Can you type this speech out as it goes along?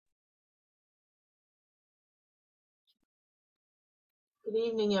Good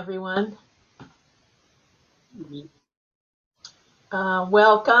evening, everyone.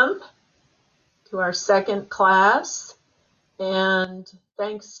 Welcome to our second class, and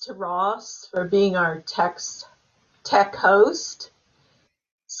thanks to Ross for being our tech host.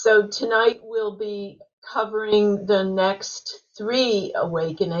 So tonight we'll be covering the next 3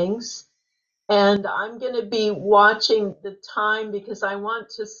 awakenings, and I'm going to be watching the time because I want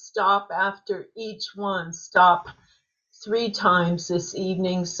to stop after each one, stop 3 times this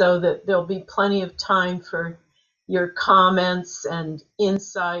evening so that there'll be plenty of time for your comments and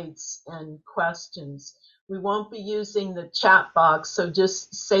insights and questions. We won't be using the chat box, so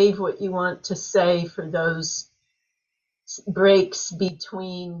just save what you want to say for those breaks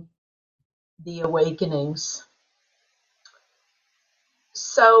between the awakenings.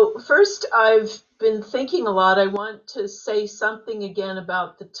 So first, I've been thinking a lot. I want to say something again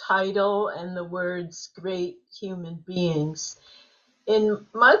about the title and the words great human beings. In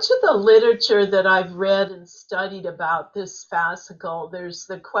much of the literature that I've read and studied about this fascicle, there's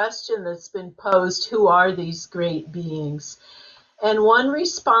the question that's been posed, who are these great beings? And one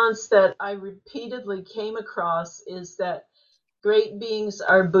response that I repeatedly came across is that great beings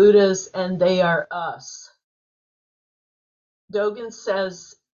are Buddhas and they are us. Dogen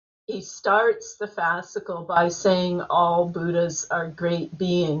says he starts the fascicle by saying all Buddhas are great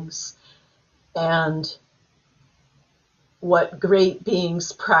beings, and what great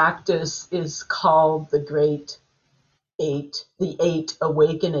beings practice is called the Great Eight, the 8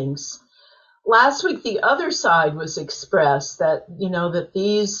 awakenings. Last week, the other side was expressed that, that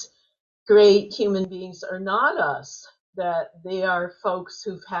these great human beings are not us, that they are folks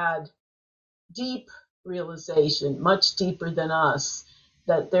who've had deep realization, much deeper than us,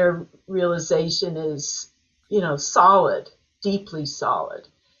 that their realization is, solid, deeply solid.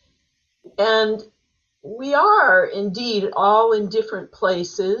 And we are indeed all in different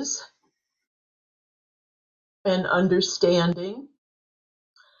places and understanding.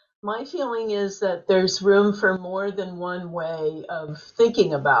 My feeling is that there's room for more than one way of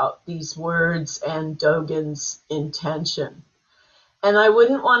thinking about these words and Dogen's intention. And I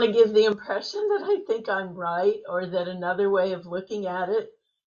wouldn't want to give the impression that I think I'm right or that another way of looking at it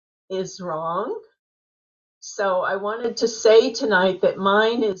is wrong. So I wanted to say tonight that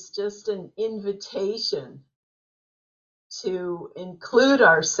mine is just an invitation to include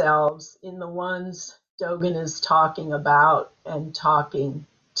ourselves in the ones Dogen is talking about and talking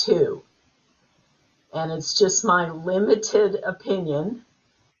to. And it's just my limited opinion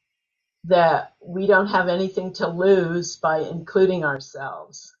that we don't have anything to lose by including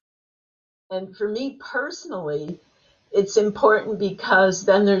ourselves. And for me personally, it's important because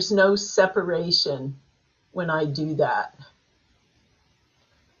then there's no separation when I do that.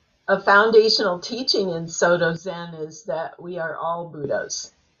 A foundational teaching in Soto Zen is that we are all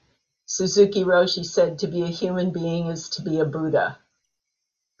Buddhas. Suzuki Roshi said to be a human being is to be a Buddha.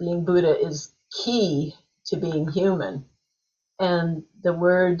 Being Buddha is key to being human. And the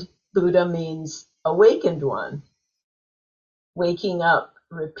word Buddha means awakened one, waking up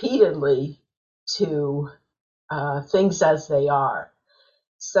repeatedly to things as they are.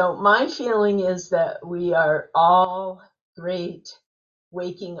 So my feeling is that we are all great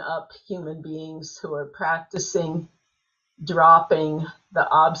waking up human beings who are practicing dropping the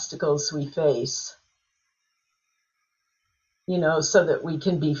obstacles we face, so that we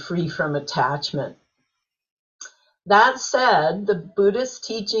can be free from attachment. That said, the Buddhist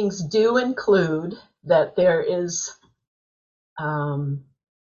teachings do include that there is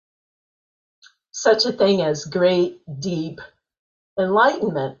such a thing as great, deep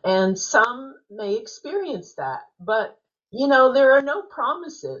enlightenment, and some may experience that, but there are no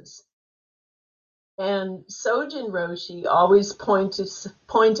promises. And Sojin Roshi always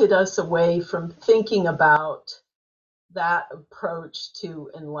pointed us away from thinking about that approach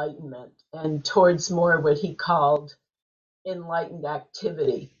to enlightenment and towards more what he called enlightened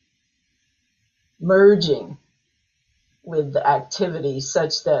activity, merging with the activity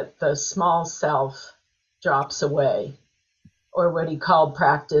such that the small self drops away, or what he called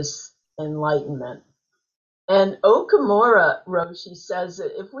practice enlightenment. And Okamura Roshi says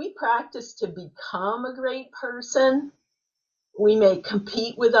that if we practice to become a great person, we may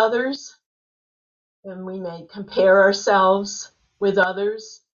compete with others and we may compare ourselves with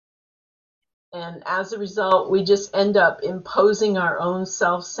others. And as a result, we just end up imposing our own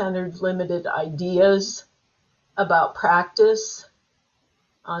self-centered, limited ideas about practice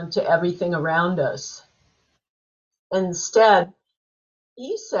onto everything around us. Instead,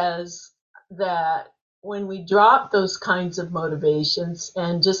 he says that when we drop those kinds of motivations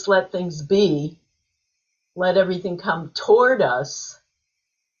and just let things be, let everything come toward us,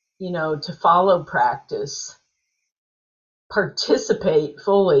 to follow practice, participate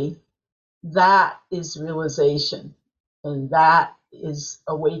fully, that is realization, and that is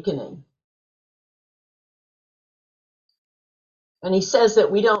awakening. And he says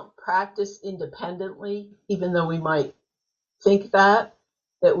that we don't practice independently, even though we might think that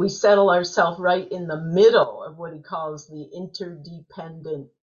we settle ourselves right in the middle of what he calls the interdependent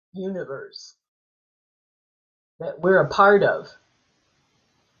universe that we're a part of.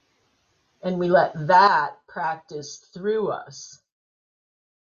 And we let that practice through us.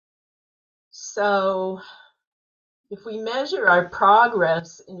 So if we measure our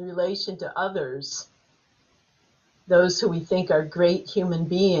progress in relation to others, those who we think are great human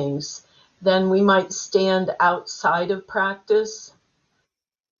beings, then we might stand outside of practice.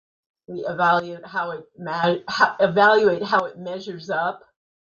 We evaluate how it measures up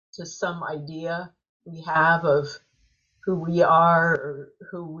to some idea we have of who we are or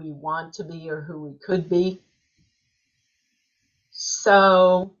who we want to be or who we could be.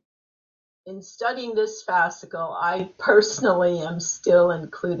 So in studying this fascicle, I personally am still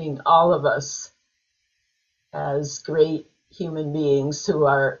including all of us as great human beings who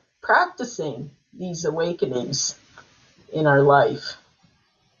are practicing these awakenings in our life.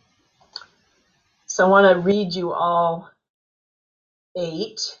 So I want to read you all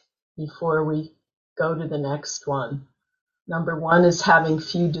 8 before we go to the next one. Number 1 is having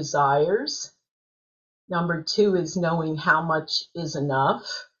few desires. Number 2 is knowing how much is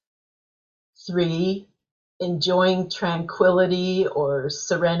enough. 3, enjoying tranquility or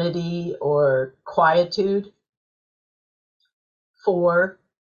serenity or quietude. 4,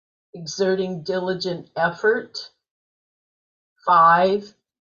 exerting diligent effort. 5,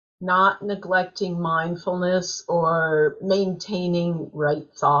 not neglecting mindfulness or maintaining right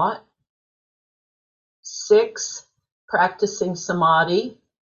thought. 6, practicing samadhi.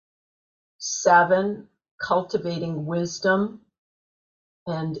 7, cultivating wisdom.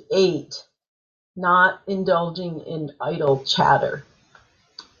 And 8, not indulging in idle chatter.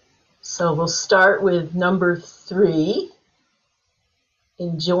 So we'll start with number 3,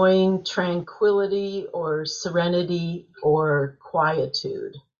 enjoying tranquility or serenity or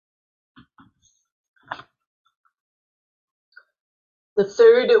quietude. The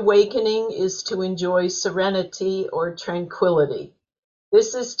third awakening is to enjoy serenity or tranquility.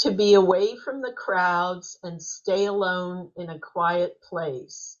 This is to be away from the crowds and stay alone in a quiet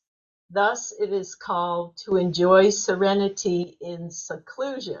place. Thus, it is called to enjoy serenity in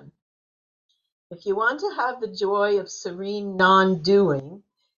seclusion. If you want to have the joy of serene non-doing,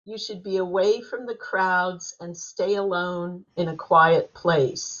 you should be away from the crowds and stay alone in a quiet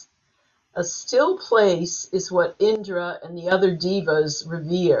place. A still place is what Indra and the other devas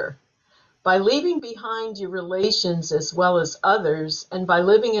revere. By leaving behind your relations as well as others, and by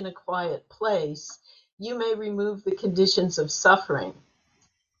living in a quiet place, you may remove the conditions of suffering.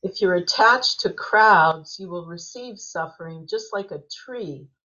 If you're attached to crowds, you will receive suffering just like a tree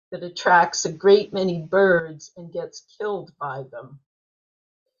that attracts a great many birds and gets killed by them.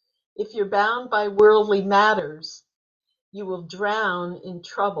 If you're bound by worldly matters, you will drown in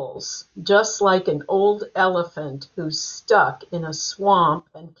troubles, just like an old elephant who's stuck in a swamp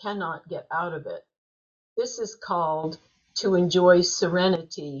and cannot get out of it. This is called to enjoy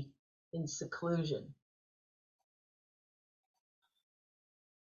serenity in seclusion.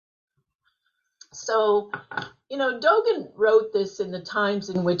 So, Dogen wrote this in the times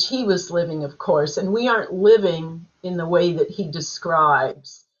in which he was living, of course, and we aren't living in the way that he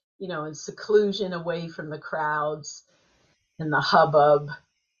describes, in seclusion away from the crowds and the hubbub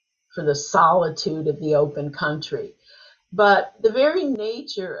for the solitude of the open country. But the very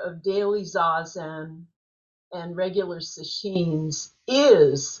nature of daily zazen and regular sesshin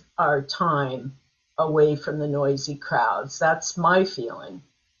is our time away from the noisy crowds. That's my feeling.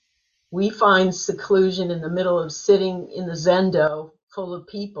 We find seclusion in the middle of sitting in the zendo full of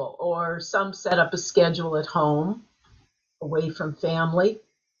people, or some set up a schedule at home away from family.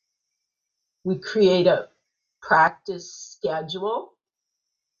 We create a practice schedule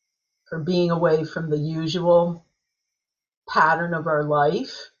for being away from the usual pattern of our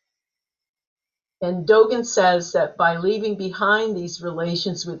life. And Dogen says that by leaving behind these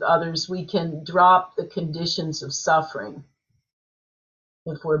relations with others, we can drop the conditions of suffering.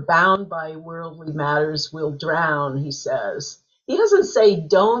 If we're bound by worldly matters, we'll drown, he says. He doesn't say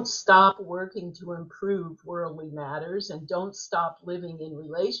don't stop working to improve worldly matters and don't stop living in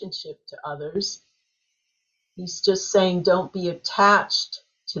relationship to others. He's just saying don't be attached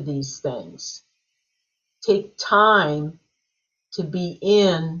to these things. Take time to be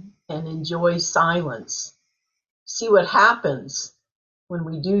in and enjoy silence. See what happens when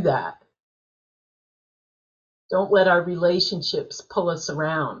we do that. Don't let our relationships pull us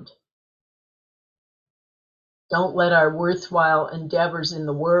around. Don't let our worthwhile endeavors in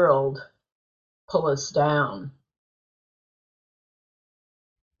the world pull us down.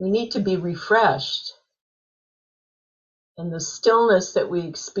 We need to be refreshed. And the stillness that we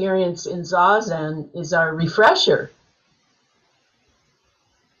experience in Zazen is our refresher.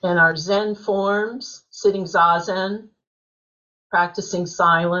 And our Zen forms, sitting Zazen, practicing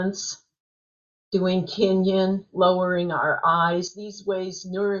silence, doing Kinyin, lowering our eyes, these ways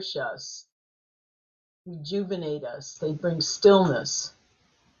nourish us, rejuvenate us, they bring stillness.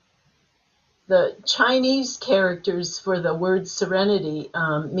 The Chinese characters for the word serenity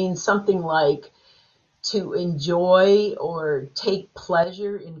mean something like to enjoy or take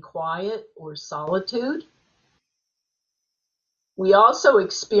pleasure in quiet or solitude. We also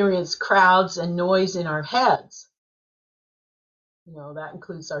experience crowds and noise in our heads. That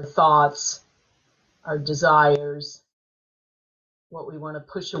includes our thoughts, our desires, what we want to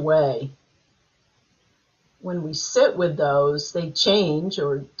push away. When we sit with those, they change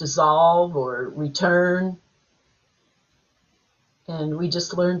or dissolve or return. And we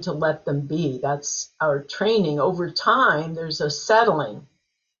just learn to let them be. That's our training. Over time, there's a settling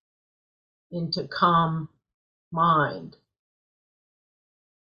into calm mind.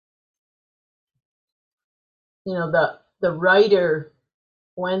 The writer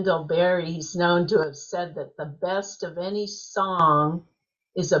Wendell Berry, he's known to have said that the best of any song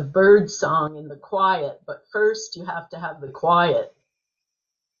is a bird song in the quiet, but first you have to have the quiet.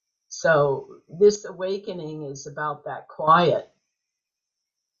 So this awakening is about that quiet,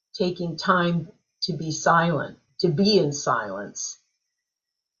 taking time to be silent, to be in silence,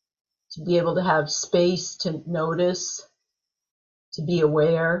 to be able to have space to notice, to be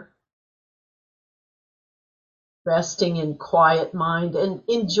aware, resting in quiet mind and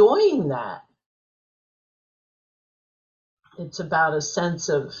enjoying that. It's about a sense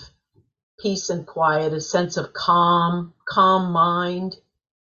of peace and quiet, a sense of calm mind,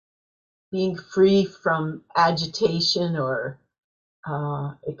 being free from agitation or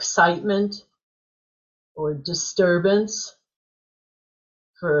excitement or disturbance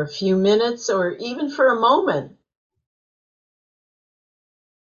for a few minutes or even for a moment.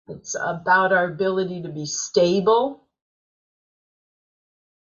 It's about our ability to be stable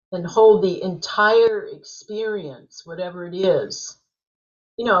and hold the entire experience, whatever it is,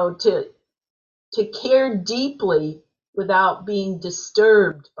 to care deeply without being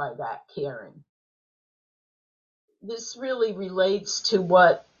disturbed by that caring. This really relates to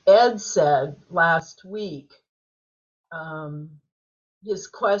what Ed said last week. His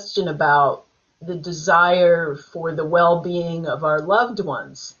question about the desire for the well-being of our loved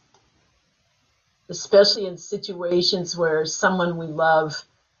ones, especially in situations where someone we love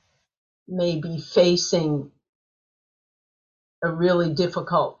may be facing a really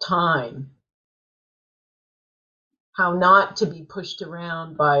difficult time. How not to be pushed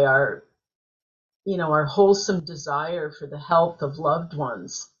around by our wholesome desire for the health of loved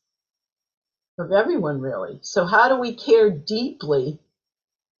ones, of everyone really. So how do we care deeply,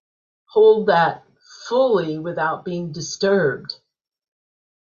 hold that fully without being disturbed?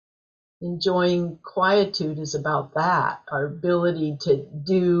 Enjoying quietude is about that. Our ability to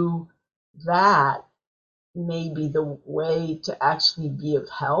do that may be the way to actually be of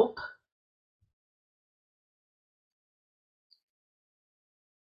help.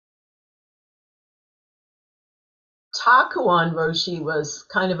 Takuan Roshi was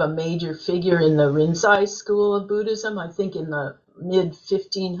kind of a major figure in the Rinzai school of Buddhism, I think in the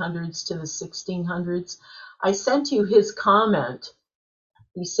mid-1500s to the 1600s. I sent you his comment.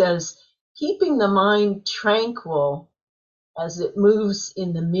 He says, keeping the mind tranquil as it moves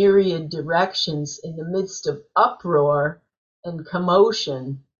in the myriad directions in the midst of uproar and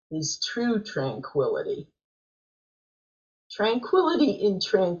commotion is true tranquility. Tranquility in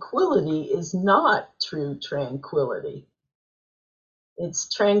tranquility is not true tranquility. It's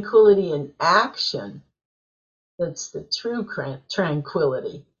tranquility in action that's the true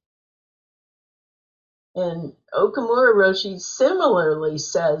tranquility. And Okamura Roshi similarly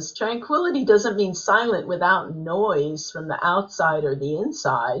says, tranquility doesn't mean silent without noise from the outside or the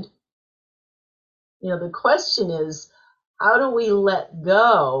inside. The question is, how do we let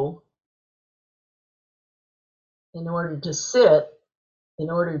go in order to sit, in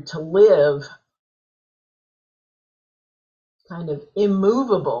order to live kind of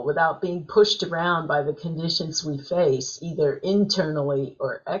immovable without being pushed around by the conditions we face, either internally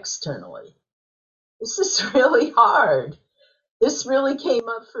or externally? This is really hard. This really came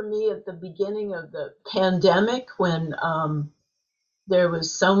up for me at the beginning of the pandemic when there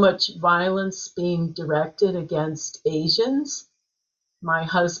was so much violence being directed against Asians. My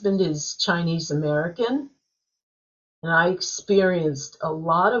husband is Chinese American, and I experienced a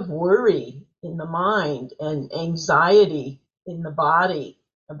lot of worry in the mind and anxiety in the body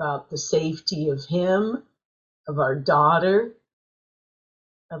about the safety of him, of our daughter,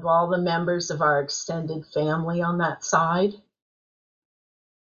 of all the members of our extended family on that side.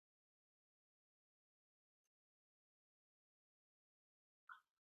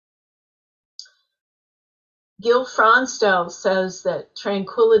 Gil Fronsdal says that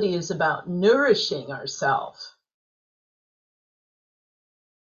tranquility is about nourishing ourselves.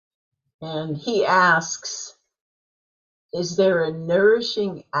 And he asks, is there a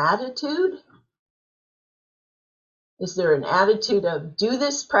nourishing attitude? Is there an attitude of do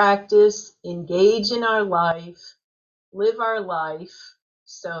this practice, engage in our life, live our life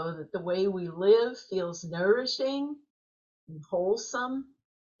so that the way we live feels nourishing and wholesome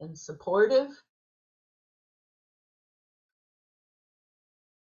and supportive?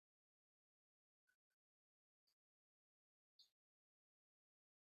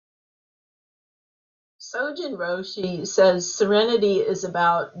 Sojin Roshi says serenity is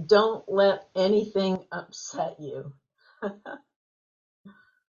about don't let anything upset you.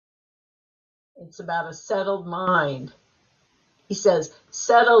 It's about a settled mind. He says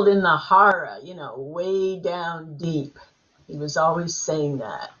settled in the hara, way down deep. He was always saying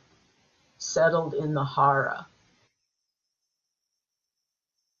that. Settled in the hara.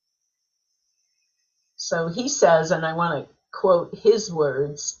 So he says, and I want to quote his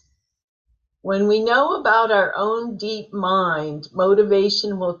words, when we know about our own deep mind,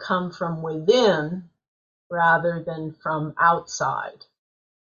 motivation will come from within rather than from outside.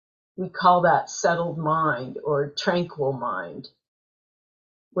 We call that settled mind or tranquil mind,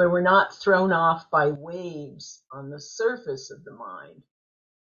 where we're not thrown off by waves on the surface of the mind.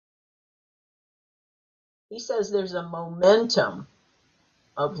 He says there's a momentum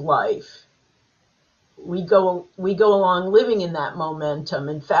of life. We go along living in that momentum.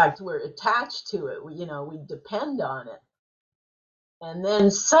 In fact, we're attached to it. We depend on it. And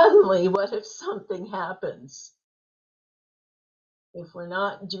then suddenly, what if something happens? If we're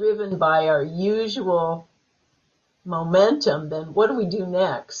not driven by our usual momentum, then what do we do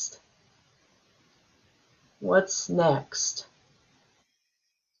next? What's next?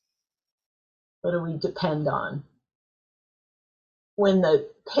 What do we depend on? When the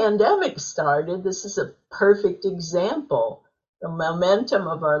pandemic started, this is a perfect example. The momentum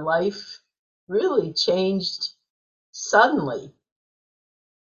of our life really changed suddenly.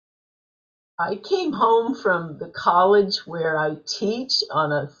 I came home from the college where I teach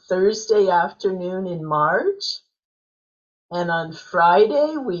on a Thursday afternoon in March. And on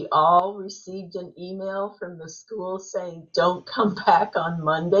Friday, we all received an email from the school saying, don't come back on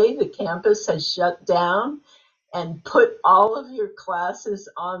Monday. The campus has shut down and put all of your classes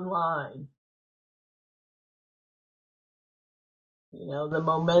online. The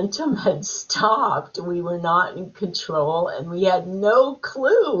momentum had stopped. We were not in control, and we had no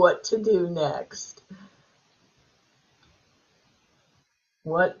clue what to do next.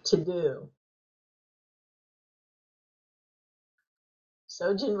 What to do.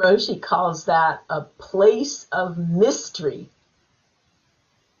 Sojin Roshi calls that a place of mystery.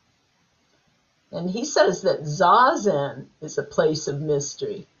 And he says that Zazen is a place of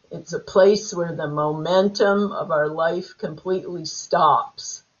mystery. It's a place where the momentum of our life completely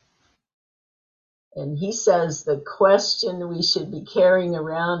stops. And he says the question we should be carrying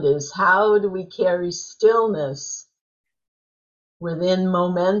around is, how do we carry stillness within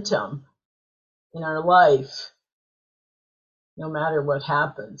momentum in our life, no matter what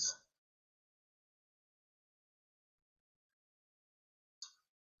happens?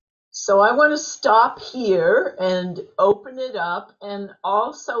 So I want to stop here and open it up and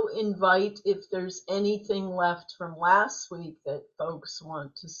also invite if there's anything left from last week that folks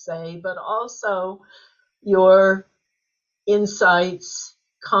want to say, but also your insights,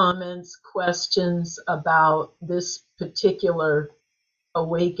 comments, questions about this particular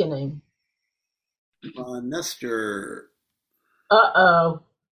awakening. Nestor. Uh-oh.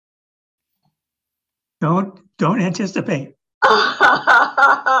 Don't anticipate.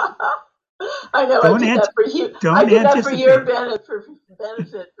 I know. I did that for you. I did that for your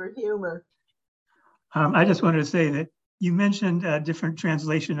benefit for humor. I just wanted to say that you mentioned a different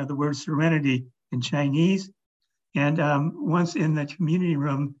translation of the word serenity in Chinese. And once in the community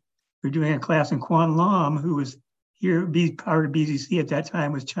room, we were doing a class, and Quan Lam, who was here, part of BZC at that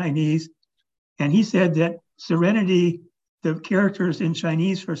time, was Chinese. And he said that serenity, the characters in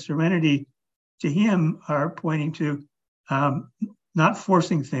Chinese for serenity, to him are pointing to not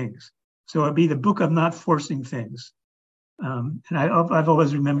forcing things. So it'd be the book of not forcing things. And I've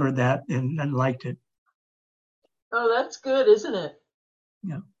always remembered that and liked it. Oh, that's good, isn't it?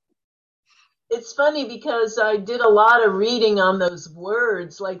 Yeah. It's funny because I did a lot of reading on those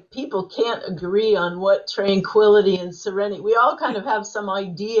words. Like, people can't agree on what tranquility and serenity. We all kind of have some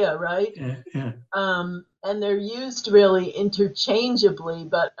idea, right? Yeah. Yeah. And they're used really interchangeably.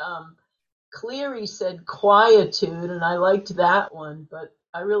 But Cleary said quietude, and I liked that one. But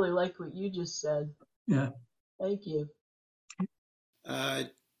I really like what you just said. Yeah. Thank you.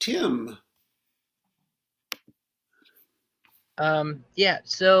 Tim. Yeah,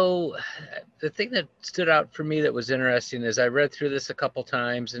 so the thing that stood out for me that was interesting is I read through this a couple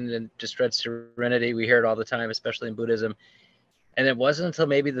times and then just read Serenity. We hear it all the time, especially in Buddhism. And it wasn't until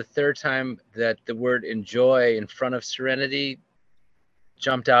maybe the third time that the word enjoy in front of serenity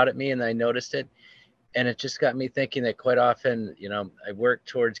jumped out at me and I noticed it. And it just got me thinking that quite often, I work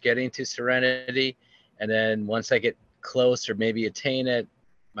towards getting to serenity. And then once I get close or maybe attain it,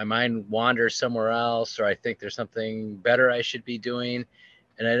 my mind wanders somewhere else, or I think there's something better I should be doing.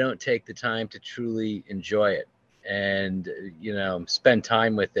 And I don't take the time to truly enjoy it and, spend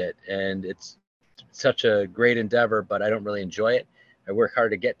time with it. And it's such a great endeavor, but I don't really enjoy it. I work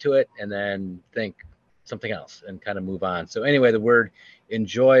hard to get to it and then think something else and kind of move on. So anyway, the word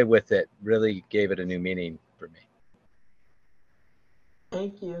enjoy with it really gave it a new meaning for me.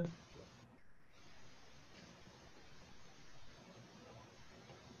 Thank you.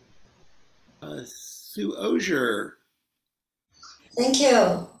 Sue Osier. Thank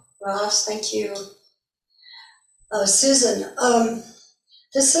you, Ross. Thank you, Susan.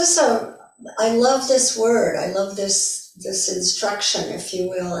 I love this word. I love this instruction, if you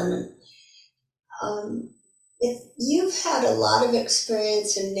will. And you've had a lot of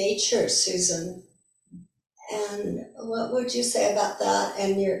experience in nature, Susan. And what would you say about that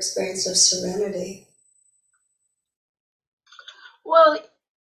and your experience of serenity? Well,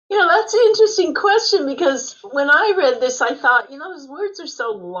 that's an interesting question, because when I read this, I thought, those words are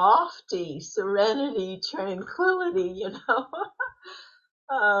so lofty: serenity, tranquility,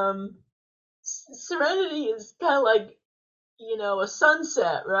 Serenity is kind of like, a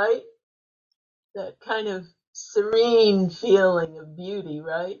sunset, right? That kind of serene feeling of beauty,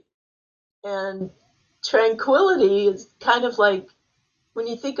 right? And tranquility is kind of like, when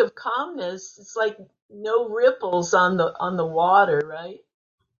you think of calmness, it's like no ripples on the water, right?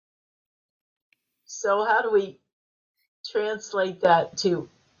 So how do we translate that to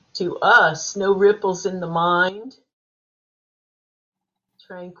us? No ripples in the mind,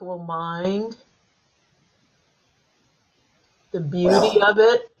 tranquil mind, the beauty Well, of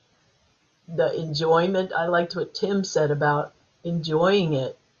it, the enjoyment. I liked what Tim said about enjoying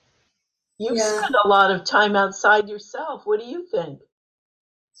it. You've yeah, spent a lot of time outside yourself. What do you think?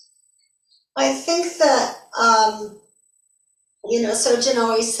 I think that, Sojin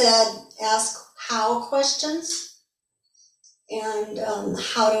always said, ask how questions. And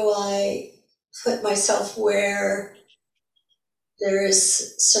how do I put myself where there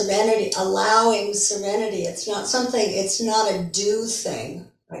is serenity, allowing serenity? It's not a do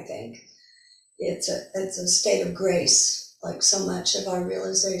thing, I think. It's a state of grace, like so much of our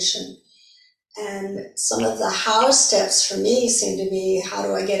realization. And some of the how steps for me seem to be, how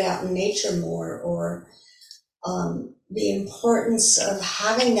do I get out in nature more? Or the importance of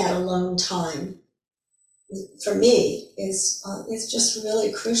having that alone time for me is just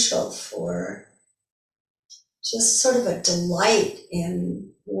really crucial for just sort of a delight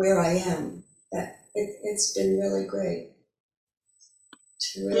in where I am. That it's been really great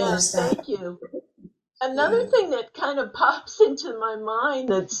to Yeah, realize that. thank you. Another Yeah. thing that kind of pops into my mind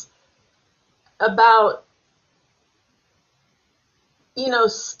that's about,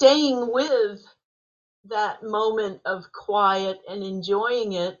 staying with that moment of quiet and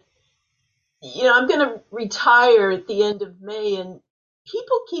enjoying it. I'm going to retire at the end of May, and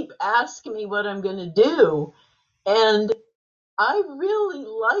people keep asking me what I'm going to do. And I really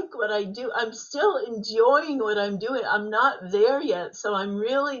like what I do. I'm still enjoying what I'm doing. I'm not there yet. So I'm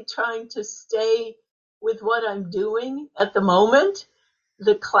really trying to stay with what I'm doing at the moment,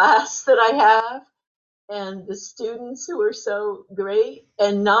 the class that I have, and the students who are so great,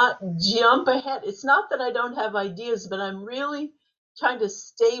 and not jump ahead. It's not that I don't have ideas, but I'm really trying to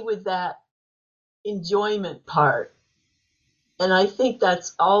stay with that enjoyment part. And I think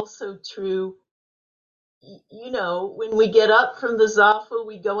that's also true. When we get up from the zafu,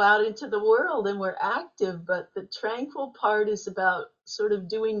 we go out into the world and we're active, but the tranquil part is about sort of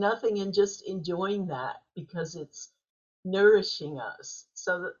doing nothing and just enjoying that, because it's nourishing us.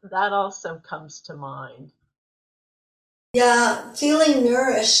 So that also comes to mind. Yeah, feeling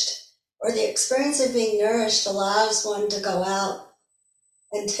nourished or the experience of being nourished allows one to go out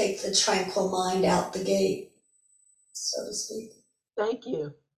and take the tranquil mind out the gate, so to speak. Thank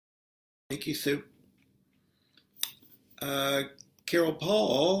you. Thank you, Sue. Carol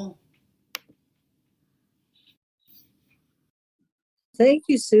Paul. Thank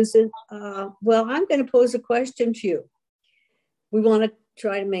you, Susan. Well, I'm going to pose a question to you. We want to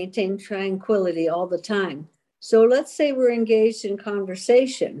try to maintain tranquility all the time. So let's say we're engaged in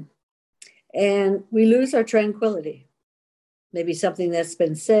conversation and we lose our tranquility. Maybe something that's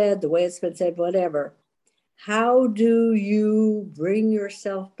been said, the way it's been said, whatever. How do you bring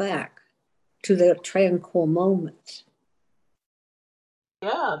yourself back to the tranquil moment?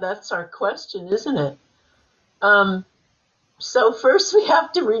 Yeah, that's our question, isn't it? So first we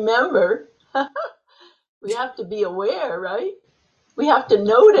have to remember, we have to be aware, right? We have to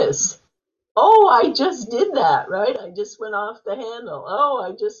notice. Oh, I just did that, right? I just went off the handle. Oh,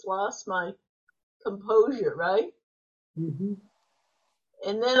 I just lost my composure, right? Mm-hmm.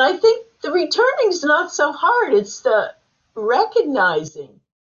 And then I think the returning is not so hard. It's the recognizing,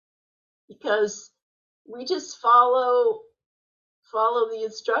 because we just follow the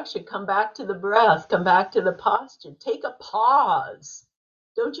instruction. Come back to the breath, come back to the posture, take a pause.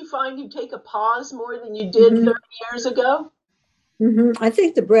 Don't you find you take a pause more than you did 30 years ago? I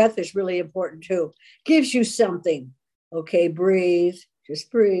think the breath is really important too. Gives you something. Okay, breathe, just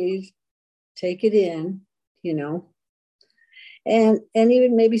breathe, take it in, and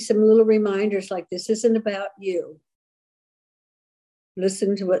even maybe some little reminders like this isn't about you.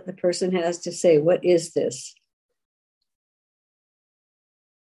 Listen to what the person has to say. What is this?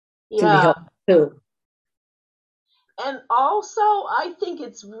 Can be helpful too. And also, I think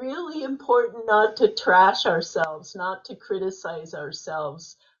it's really important not to trash ourselves, not to criticize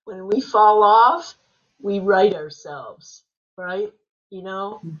ourselves. When we fall off, we right ourselves, right?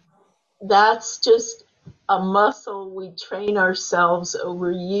 That's just a muscle we train ourselves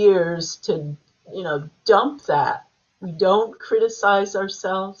over years to, dump that. We don't criticize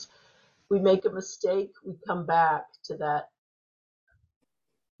ourselves. We make a mistake, we come back to that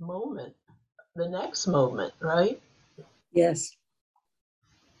moment, the next moment, right? Yes.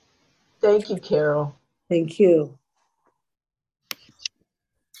 Thank you, Carol. Thank you.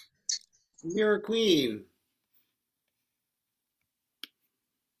 Mira Queen.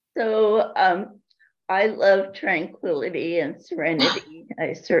 So I love tranquility and serenity.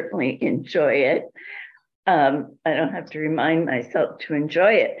 I certainly enjoy it. I don't have to remind myself to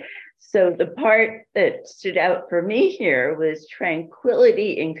enjoy it. So the part that stood out for me here was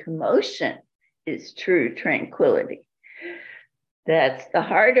tranquility in commotion is true tranquility. That's the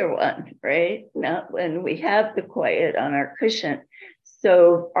harder one, right? Not when we have the quiet on our cushion.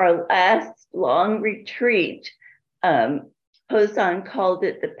 So our last long retreat, Hosan called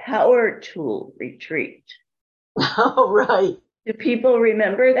it the power tool retreat. Oh, right. Do people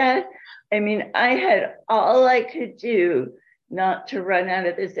remember that? I mean, I had all I could do not to run out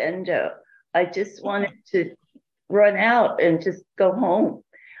of this endo. I just wanted to run out and just go home.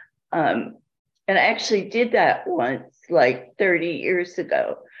 And I actually did that once, like 30 years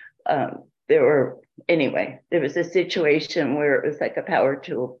ago. There was a situation where it was like a power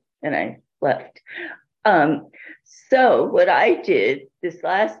tool and I left. So what I did this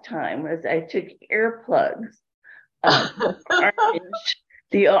last time was I took earplugs,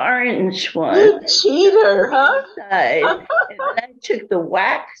 the orange one. You cheater, huh? And then I took the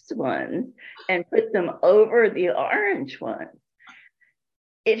wax ones and put them over the orange ones.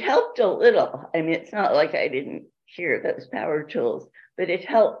 It helped a little. I mean, it's not like I didn't hear those power tools, but it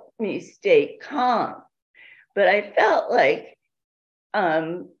helped me stay calm. But I felt like,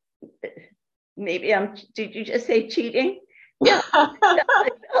 did you just say cheating? Yeah, I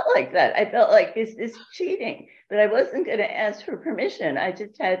felt like that. I felt like this is cheating, but I wasn't going to ask for permission. I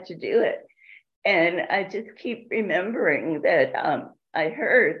just had to do it. And I just keep remembering that I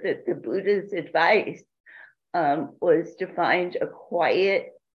heard that the Buddha's advice was to find a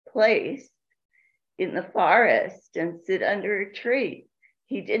quiet place in the forest and sit under a tree.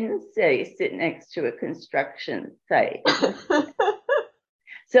 He didn't say sit next to a construction site.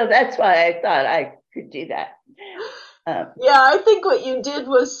 So that's why I thought I could do that. Yeah, I think what you did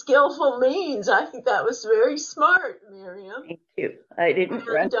was skillful means. I think that was very smart, Miriam. Thank you. I didn't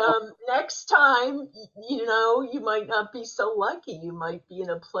run. Next time, you might not be so lucky. You might be in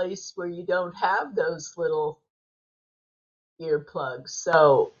a place where you don't have those little earplugs.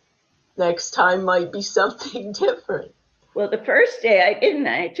 So next time might be something different. Well, the first day I didn't.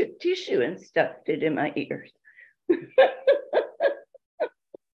 I took tissue and stuffed it in my ears.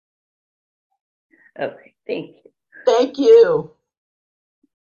 Okay, thank you. Thank you.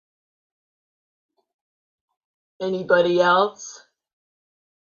 Anybody else?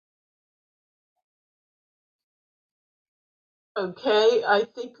 Okay, I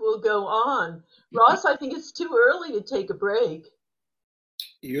think we'll go on. Ross, I think it's too early to take a break.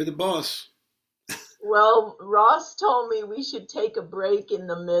 You're the boss. Well, Ross told me we should take a break in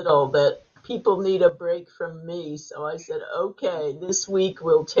the middle, that people need a break from me. So I said, okay, this week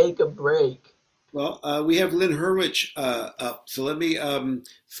we'll take a break. Well, we have Lynn Hurwich up, so let me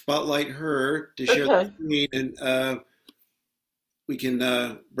spotlight her to share the Okay. screen, and we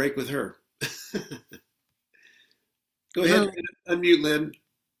can break with her. Go ahead and unmute, Lynn.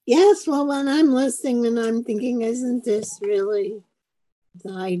 Yes, well, when I'm listening and I'm thinking, isn't this really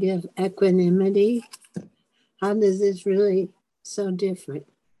the idea of equanimity? How does this really so different?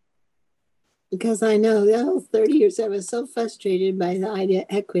 Because I know the whole 30 years I was so frustrated by the idea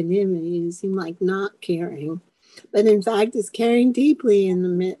of equanimity. It seemed like not caring. But in fact, it's caring deeply in the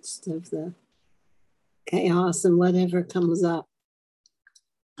midst of the chaos and whatever comes up.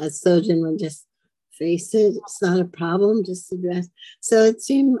 As Dogen would just face it. It's not a problem, just address. So it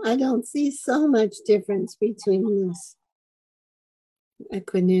seemed I don't see so much difference between this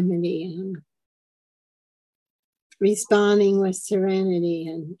equanimity and responding with serenity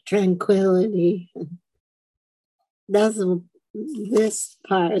and tranquility. That's this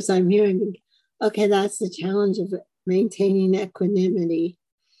part as I'm hearing, okay, that's the challenge of maintaining equanimity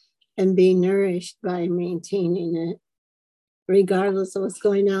and being nourished by maintaining it, regardless of what's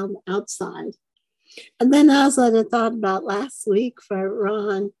going on outside. And then I also had a thought about last week for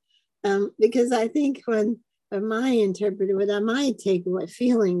Ron, because I think when my interpreter, what my takeaway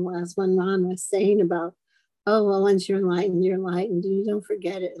feeling was when Ron was saying about, oh, well, once you're enlightened, you don't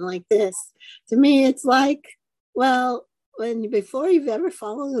forget it. And like this, to me, it's like, well, before you've ever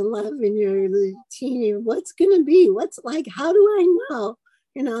fallen in love in your routine, what's going to be? What's like, how do I know?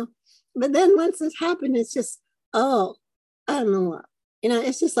 But then once it's happened, it's just, oh, I don't know what.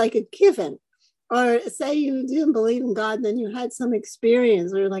 It's just like a given. Or say you didn't believe in God, and then you had some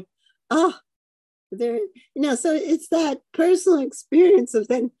experience where you're like, oh, so it's that personal experience of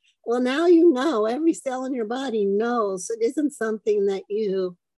then, well, now every cell in your body knows. It isn't something that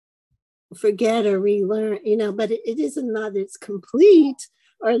you forget or relearn, but it isn't that it's complete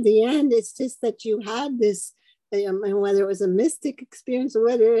or the end. It's just that you had this, whether it was a mystic experience or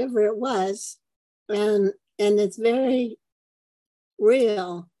whatever it was, and it's very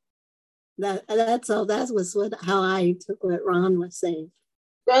real. That's all. That was how I took what Ron was saying.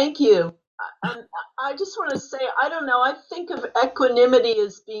 Thank you. I just want to say, I don't know, I think of equanimity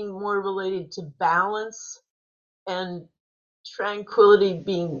as being more related to balance, and tranquility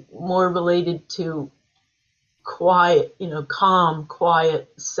being more related to quiet, calm,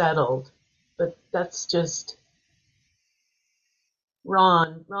 quiet, settled. But that's just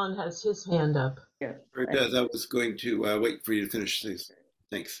Ron. Ron has his hand up. Yeah. Or it does. I was going to wait for you to finish these.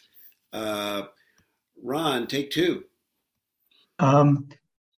 Thanks. Ron, take two.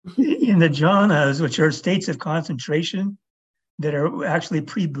 In the jhanas, which are states of concentration that are actually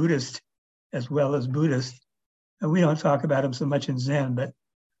pre-Buddhist as well as Buddhist, and we don't talk about them so much in Zen, but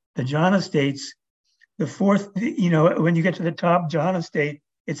the jhana states, the fourth, when you get to the top jhana state,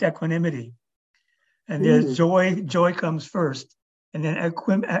 it's equanimity. And there's joy comes first, and then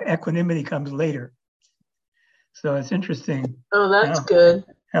equanimity comes later. So it's interesting. Oh, that's good.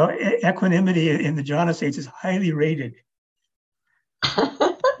 How equanimity in the jhana states is highly rated.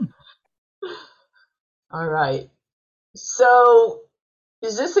 All right. So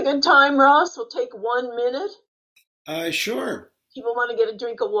is this a good time, Ross? We'll take 1 minute. Sure. People want to get a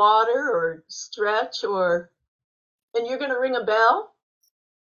drink of water or stretch, and you're going to ring a bell?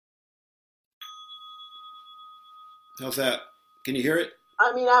 How's that? Can you hear it?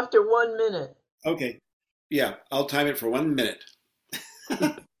 I mean, after 1 minute. Okay. Yeah, I'll time it for 1 minute.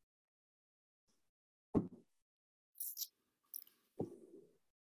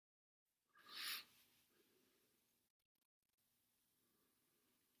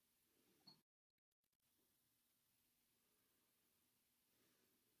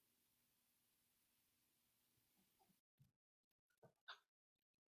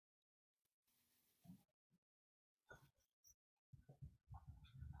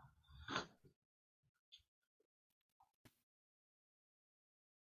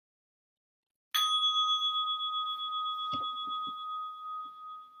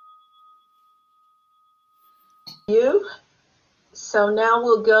 So now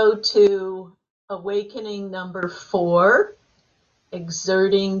we'll go to awakening number 4,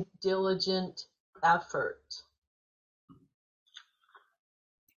 exerting diligent effort.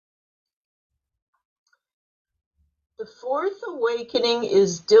 The fourth awakening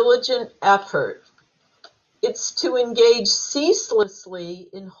is diligent effort. It's to engage ceaselessly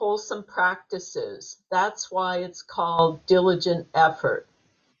in wholesome practices. That's why it's called diligent effort.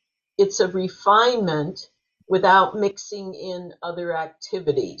 It's a refinement without mixing in other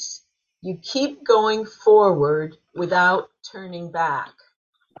activities. You keep going forward without turning back.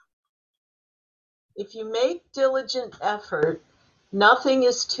 If you make diligent effort, nothing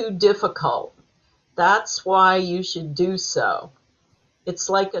is too difficult. That's why you should do so. It's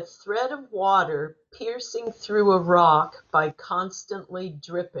like a thread of water piercing through a rock by constantly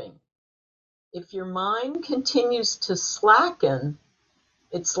dripping. If your mind continues to slacken,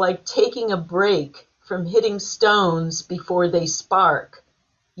 it's like taking a break from hitting stones before they spark.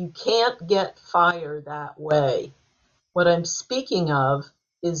 You can't get fire that way. What I'm speaking of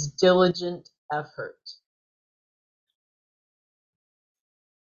is diligent effort.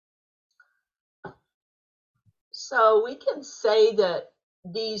 So we can say that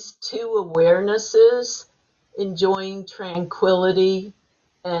these two awarenesses, enjoying tranquility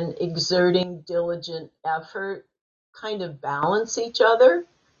and exerting diligent effort, kind of balance each other.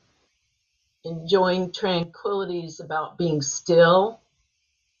 Enjoying tranquility is about being still,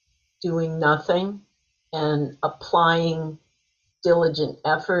 doing nothing, and applying diligent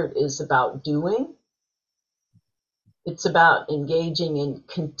effort is about doing. It's about engaging in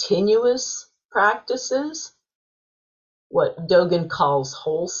continuous practices, what Dogen calls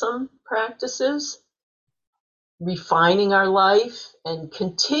wholesome practices, refining our life and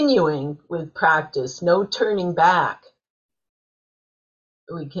continuing with practice, no turning back.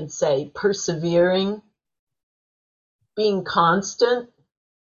 We can say persevering, being constant.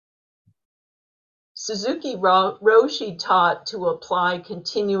 Suzuki Roshi taught to apply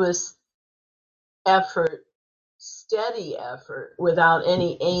continuous effort, steady effort, without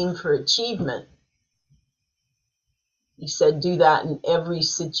any aim for achievement. He said, do that in every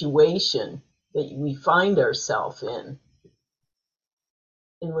situation that we find ourselves in.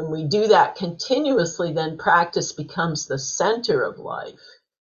 And when we do that continuously, then practice becomes the center of life.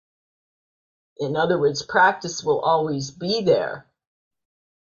 In other words, practice will always be there.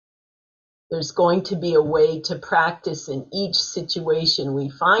 There's going to be a way to practice in each situation we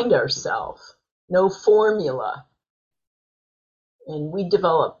find ourselves. No formula. And we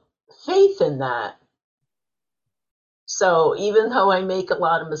develop faith in that. So even though I make a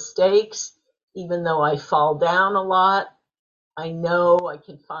lot of mistakes, even though I fall down a lot, I know I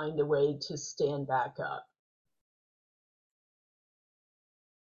can find a way to stand back up.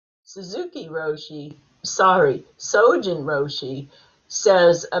 Sojin Roshi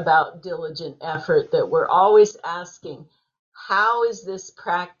says about diligent effort that we're always asking, how is this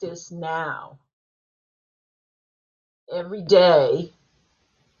practice now? Every day,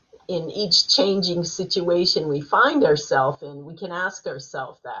 in each changing situation we find ourselves in, we can ask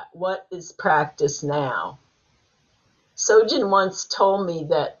ourselves that. What is practice now? Sojin once told me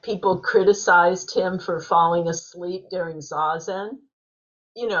that people criticized him for falling asleep during Zazen.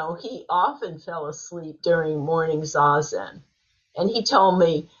 You know, he often fell asleep during morning Zazen. And he told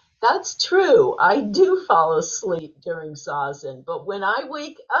me, that's true, I do fall asleep during Zazen, but when I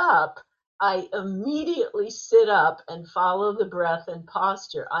wake up, I immediately sit up and follow the breath and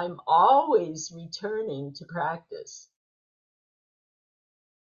posture. I'm always returning to practice.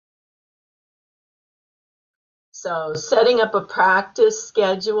 So setting up a practice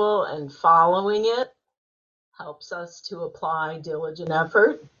schedule and following it helps us to apply diligent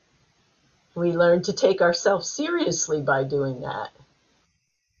effort. We learn to take ourselves seriously by doing that,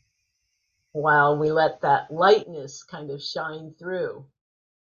 while we let that lightness kind of shine through.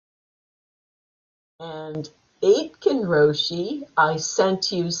 And Aitken Roshi, I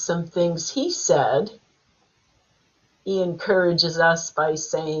sent you some things he said. He encourages us by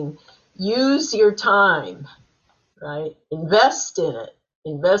saying, use your time, right? Invest in it.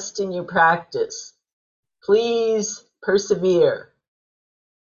 Invest in your practice. Please persevere.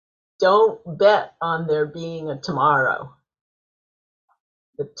 Don't bet on there being a tomorrow.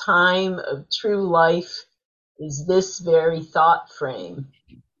 The time of true life is this very thought frame.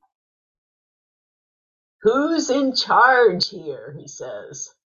 Who's in charge here, he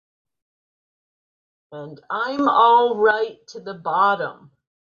says. And I'm all right to the bottom.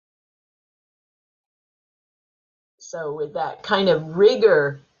 So with that kind of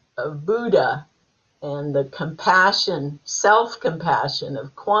rigor of Buddha and the compassion, self-compassion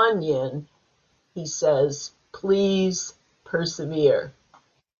of Kuan Yin, he says, please persevere.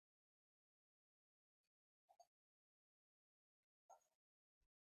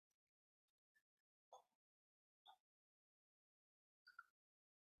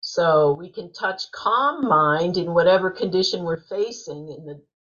 So we can touch calm mind in whatever condition we're facing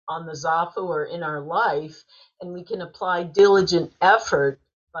on the zafu or in our life, and we can apply diligent effort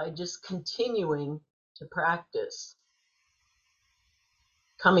by just continuing to practice,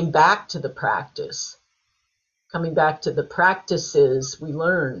 coming back to the practice, coming back to the practices we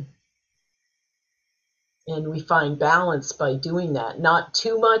learn. And we find balance by doing that. Not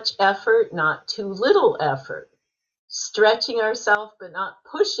too much effort, not too little effort. Stretching ourselves, but not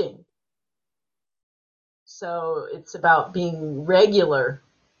pushing. So it's about being regular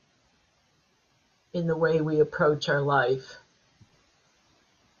in the way we approach our life.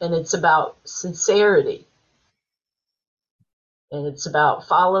 And it's about sincerity. And it's about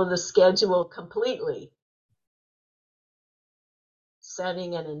follow the schedule completely.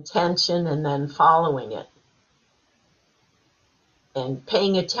 Setting an intention and then following it. And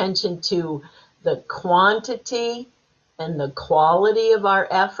paying attention to the quantity and the quality of our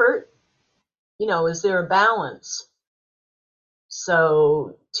effort. You know, is there a balance?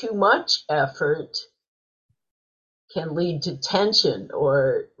 So too much effort can lead to tension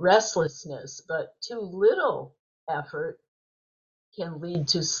or restlessness, but too little effort can lead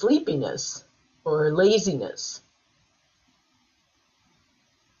to sleepiness or laziness.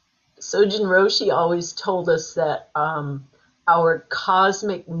 Sojin Roshi always told us that our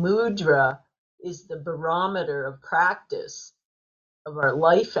cosmic mudra is the barometer of practice of our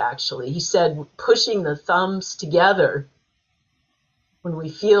life, actually. He said pushing the thumbs together, when we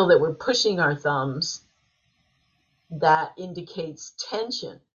feel that we're pushing our thumbs, that indicates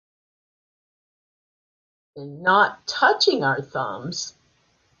tension. And not touching our thumbs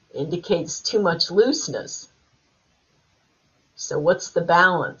indicates too much looseness. So what's the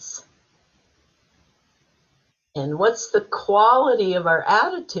balance? And what's the quality of our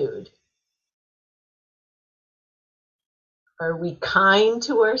attitude? Are we kind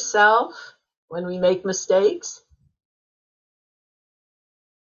to ourselves when we make mistakes?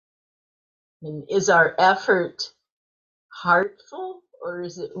 And is our effort heartful or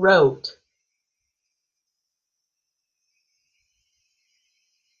is it rote?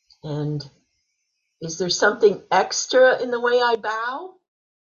 And is there something extra in the way I bow?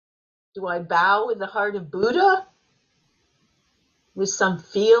 Do I bow with the heart of Buddha? With some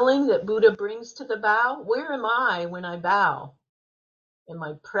feeling that Buddha brings to the bow? Where am I when I bow? Am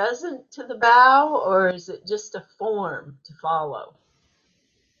I present to the bow, or is it just a form to follow?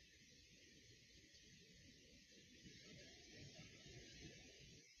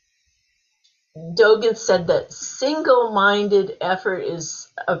 Dogen said that single-minded effort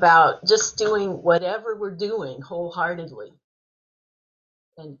is about just doing whatever we're doing wholeheartedly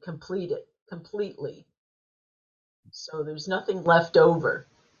and complete it completely. So there's nothing left over,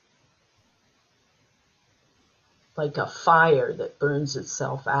 like a fire that burns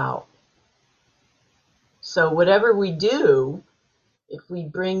itself out. So whatever we do, if we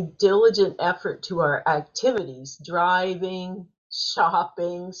bring diligent effort to our activities, driving,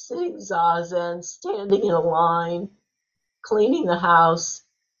 shopping, sitting zazen, standing in a line, cleaning the house,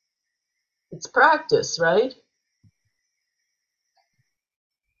 it's practice, right?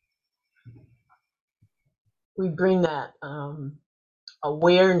 We bring that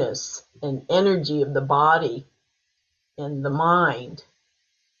awareness and energy of the body and the mind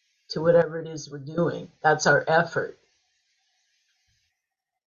to whatever it is we're doing. That's our effort.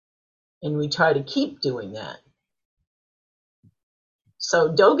 And we try to keep doing that.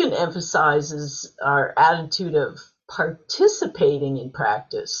 So Dogen emphasizes our attitude of participating in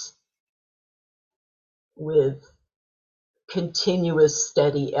practice with continuous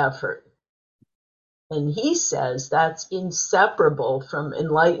steady effort. And he says that's inseparable from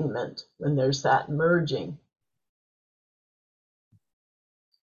enlightenment when there's that merging.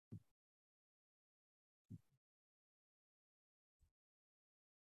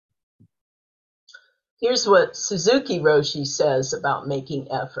 Here's what Suzuki Roshi says about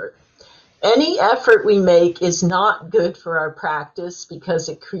making effort. Any effort we make is not good for our practice because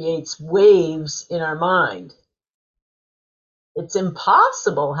it creates waves in our mind. It's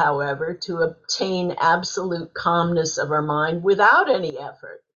impossible, however, to obtain absolute calmness of our mind without any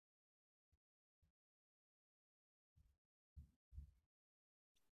effort.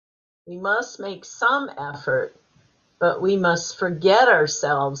 We must make some effort, but we must forget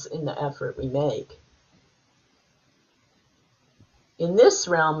ourselves in the effort we make. In this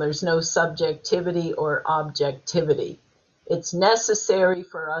realm, there's no subjectivity or objectivity. It's necessary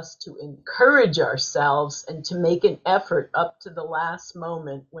for us to encourage ourselves and to make an effort up to the last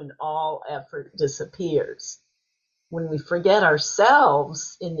moment when all effort disappears. When we forget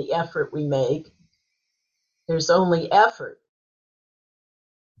ourselves in the effort we make, there's only effort.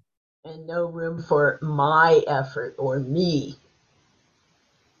 and no room for my effort or me.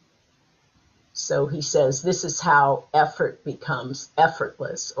 So he says, this is how effort becomes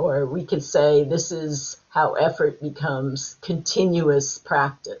effortless, or we could say this is how effort becomes continuous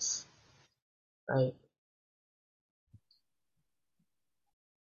practice, right?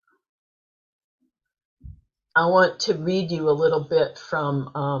 I want to read you a little bit from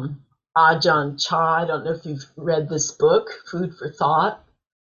Ajahn Chah. I don't know if you've read this book, Food for Thought.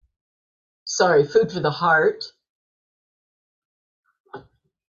 Sorry, Food for the Heart.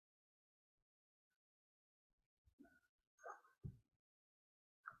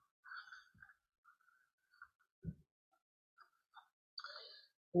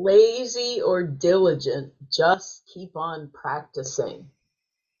 Lazy or diligent, just keep on practicing.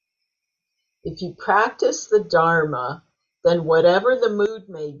 If you practice the Dharma, then whatever the mood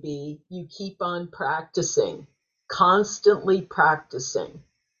may be, you keep on practicing, constantly practicing.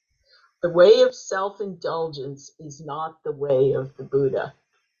 The way of self-indulgence is not the way of the Buddha.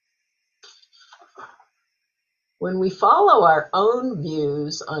 When we follow our own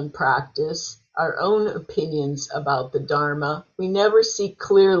views on practice, our own opinions about the Dharma, we never see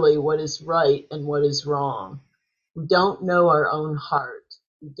clearly what is right and what is wrong. We don't know our own heart.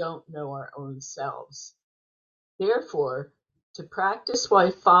 We don't know our own selves. Therefore, to practice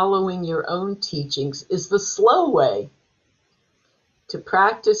while following your own teachings is the slow way. To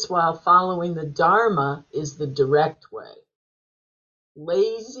practice while following the Dharma is the direct way.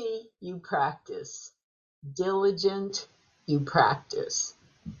 Lazy, you practice. Diligent, you practice.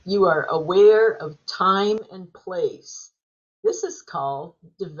 You are aware of time and place. This is called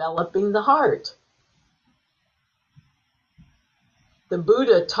developing the heart. The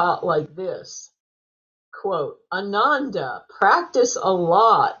Buddha taught like this, quote, Ananda, practice a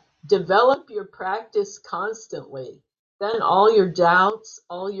lot. Develop your practice constantly. Then all your doubts,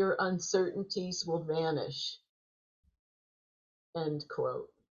 all your uncertainties will vanish. End quote.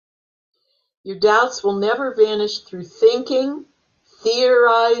 Your doubts will never vanish through thinking,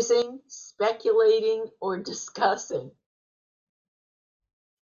 theorizing, speculating, or discussing.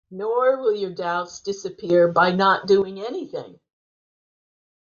 Nor will your doubts disappear by not doing anything.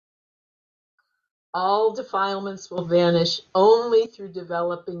 All defilements will vanish only through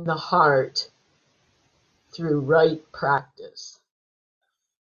developing the heart through right practice.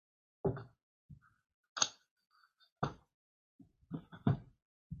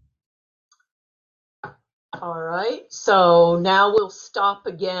 All right, so now we'll stop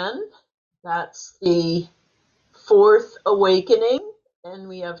again. That's the fourth awakening, and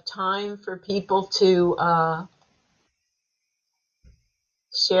we have time for people to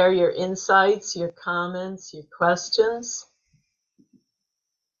share your insights, your comments, your questions.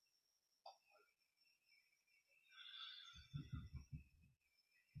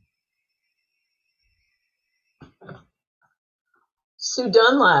 Sue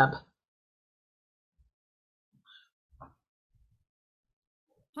Dunlap.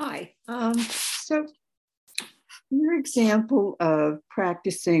 Hi. So your example of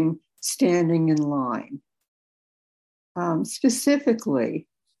practicing standing in line, specifically,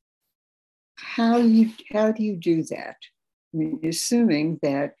 how do you do that? I mean, assuming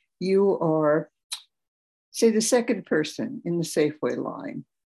that you are, say, the second person in the Safeway line,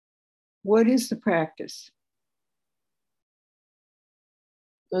 what is the practice?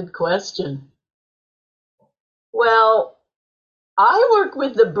 Good question. Well, I work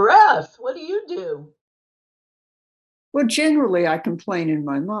with the breath. What do you do? Well, generally, I complain in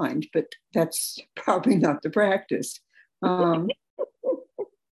my mind, but that's probably not the practice. You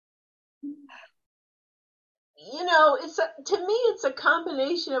know, to me, it's a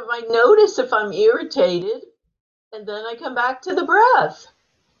combination of I notice if I'm irritated, and then I come back to the breath.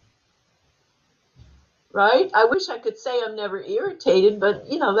 Right? I wish I could say I'm never irritated, but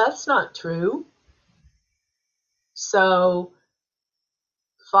you know, that's not true. So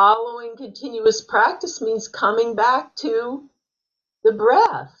following continuous practice means coming back to the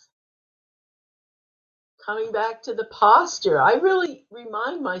breath, coming back to the posture. I really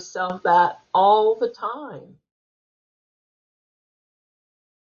remind myself that all the time.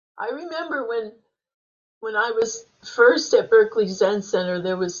 I remember when I was first at Berkeley Zen Center,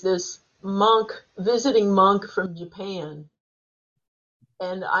 there was this visiting monk from Japan.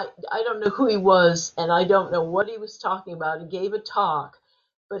 And I don't know who he was, and I don't know what he was talking about. He gave a talk,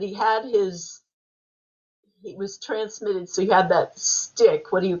 but he was transmitted, so he had that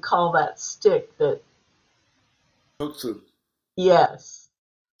stick. What do you call that stick? Yes.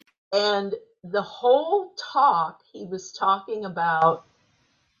 And the whole talk, he was talking about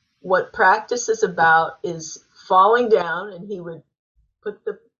what practice is about is falling down, and he would put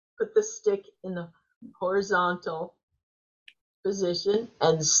put the stick in the horizontal position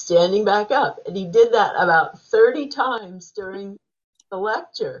and standing back up. And he did that about 30 times during the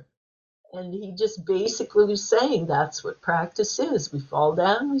lecture. And he just basically was saying that's what practice is. We fall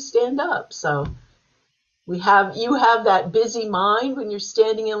down, we stand up. So you have that busy mind when you're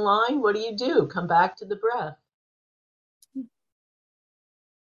standing in line. What do? Come back to the breath.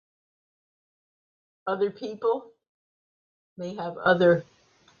 Other people may have other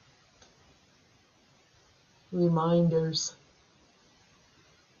reminders.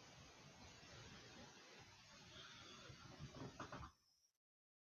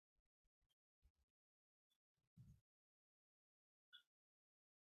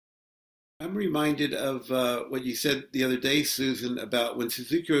 I'm reminded of what you said the other day, Susan, about when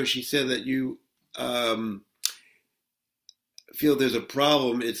Suzuki Roshi said that you feel there's a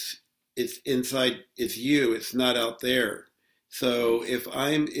problem. It's inside. It's you. It's not out there. So if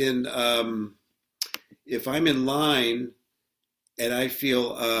I'm in line and I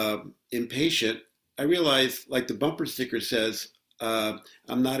feel impatient, I realize, like the bumper sticker says, I'm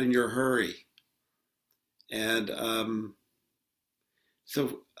not in your hurry. And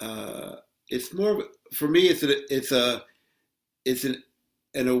so it's more for me. It's an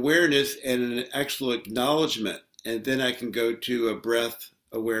awareness and an actual acknowledgement, and then I can go to a breath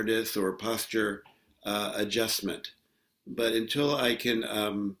awareness or a posture adjustment. But until I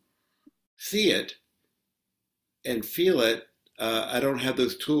can see it and feel it, I don't have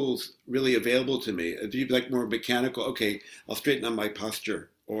those tools really available to me. It'd be like more mechanical. Okay, I'll straighten out my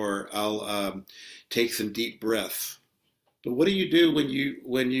posture, or I'll take some deep breaths. But what do you do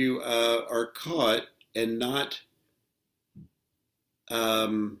when you are caught and not?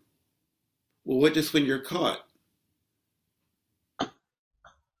 Well, what just when you're caught?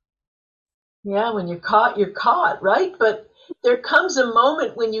 Yeah, when you're caught, right? But there comes a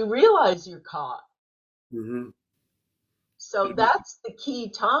moment when you realize you're caught. Mm-hmm. So that's the key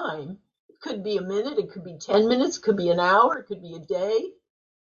time. It could be a minute, it could be 10 minutes, it could be an hour, it could be a day.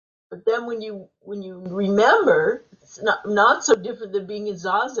 But then when you remember, it's not so different than being in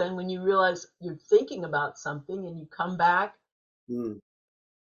Zazen when you realize you're thinking about something and you come back. Mm.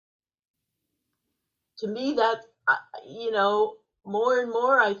 To me, that, more and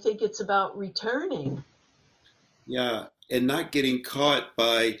more, I think it's about returning. Yeah, and not getting caught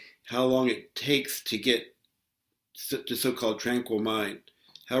by how long it takes to get to so-called tranquil mind.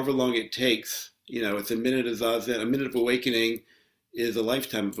 However long it takes, it's a minute of zazen. A minute of awakening is a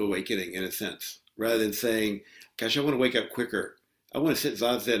lifetime of awakening in a sense. Rather than saying, "Gosh, I want to wake up quicker. I want to sit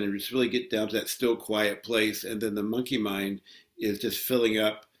zazen and just really get down to that still, quiet place," and then the monkey mind is just filling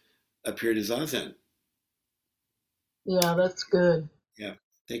up a period of zazen. Yeah, that's good. Yeah,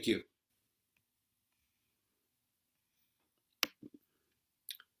 thank you.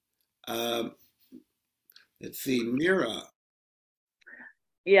 Um, let's see, Mira.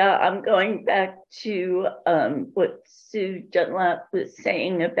 Yeah, I'm going back to what Sue Dunlap was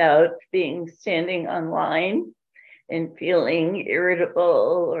saying about being standing online and feeling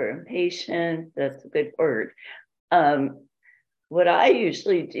irritable or impatient. That's a good word. What I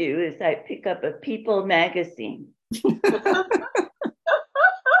usually do is I pick up a People magazine. And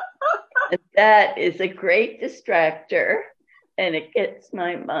that is a great distractor, and it gets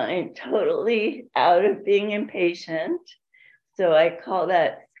my mind totally out of being impatient. So I call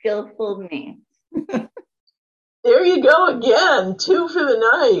that skillful means. There you go again. 2 for the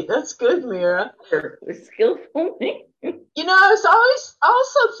night. That's good, Mira. Skillful means. I was always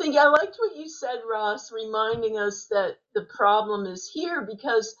also thinking, I liked what you said, Ross, reminding us that the problem is here,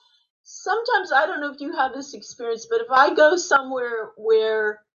 because sometimes, I don't know if you have this experience, but if I go somewhere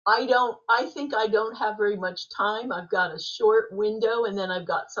where I think I don't have very much time, I've got a short window and then I've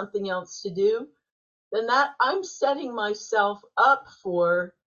got something else to do, then that I'm setting myself up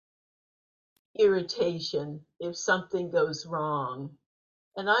for irritation if something goes wrong.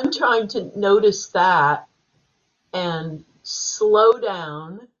 And I'm trying to notice that and slow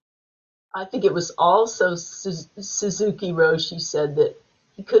down. I think it was also Suzuki Roshi said that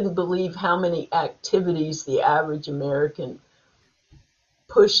he couldn't believe how many activities the average American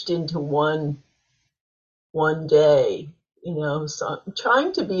pushed into one day. So I'm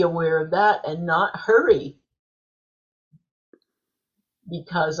trying to be aware of that and not hurry,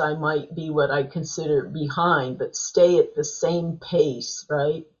 because I might be what I consider behind, but stay at the same pace,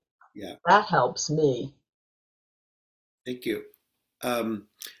 right? Yeah, That helps me. thank you. Um,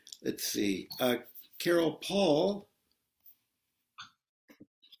 let's see, Carol Paul.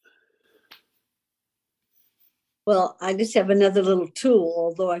 Well, I just have another little tool,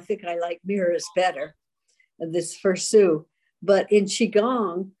 although I think I like Mira's better, this for Sue. But in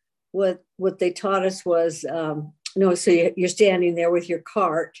Qigong, what they taught us was, no, so you're standing there with your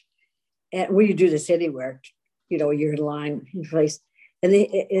cart, and well, you do this anywhere, you're in line in place, and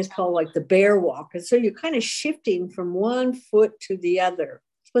it's called like the bear walk. And so you're kind of shifting from one foot to the other.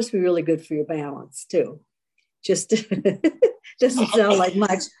 It's supposed to be really good for your balance too. Just doesn't sound like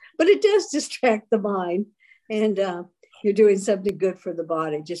much, but it does distract the mind. And you're doing something good for the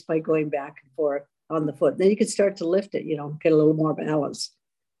body just by going back and forth on the foot. Then you can start to lift it, get a little more balance.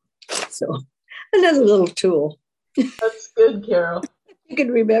 So another little tool. That's good, Carol. You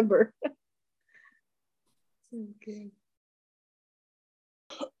can remember. Okay.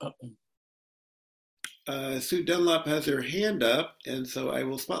 Sue Dunlop has her hand up, and so I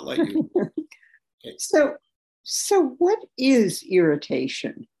will spotlight you. Okay. So what is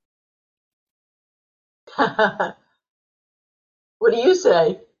irritation? What do you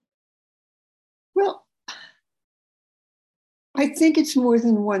say? Well, I think it's more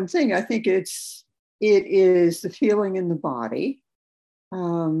than one thing. I think it is the feeling in the body.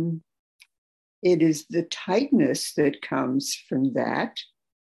 It is the tightness that comes from that.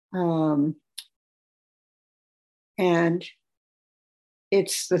 And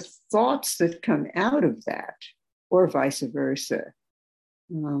it's the thoughts that come out of that, or vice versa.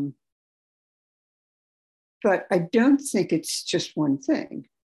 But I don't think it's just one thing.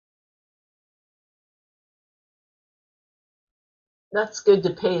 That's good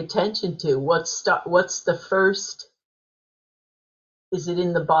to pay attention to. What's the first? Is it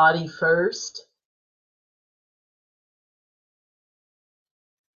in the body first?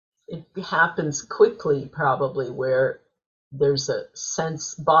 It happens quickly, probably, where there's a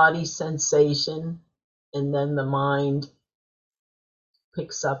body sensation, and then the mind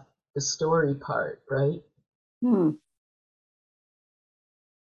picks up the story part, right? I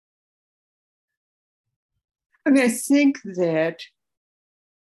mean, I think that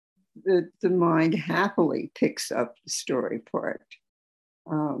the mind happily picks up the story part.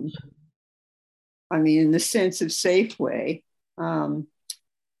 I mean, in the sense of Safeway.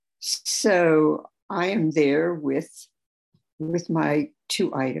 So I am there with my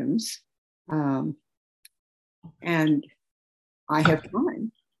 2 items, and I have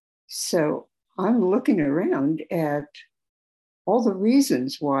time. So I'm looking around at all the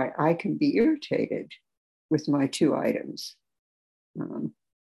reasons why I can be irritated with my 2 items.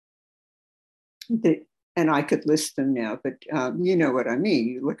 And I could list them now, but you know what I mean.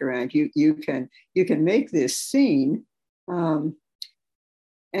 You look around, you can make this scene,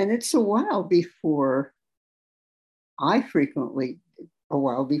 and it's a while before I think,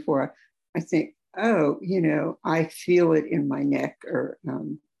 oh, I feel it in my neck or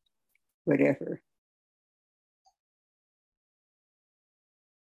whatever.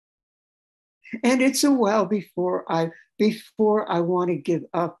 And it's a while before I want to give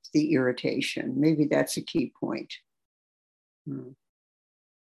up the irritation. Maybe that's a key point.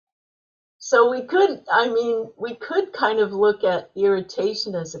 So we could kind of look at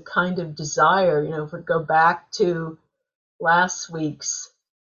irritation as a kind of desire. If we go back to last week's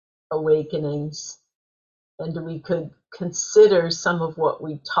awakenings, and we could consider some of what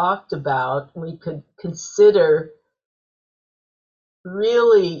we talked about. We could consider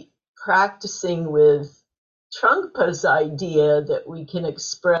really practicing with Trungpa's idea that we can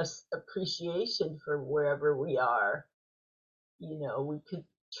express appreciation for wherever we are. We could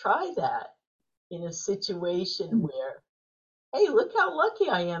try that in a situation where, hey, look how lucky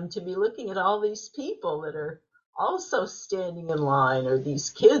I am to be looking at all these people that are also standing in line, or these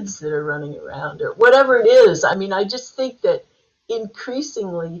kids that are running around, or whatever it is. I mean, I just think that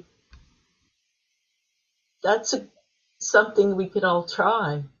increasingly that's something we could all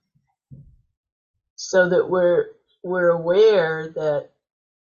try, so that we're aware that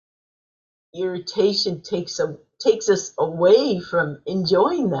irritation takes us away from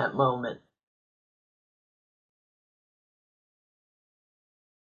enjoying that moment.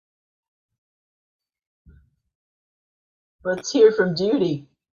 Let's hear from Judy.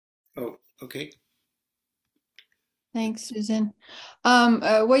 Oh, okay. Thanks, Susan.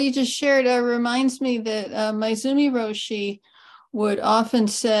 What you just shared reminds me that Maizumi Roshi would often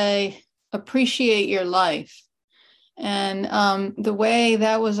say, appreciate your life. And the way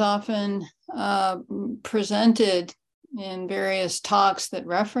that was often presented in various talks that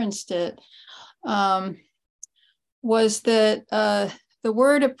referenced it was that the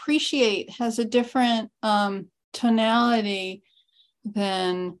word appreciate has a different tonality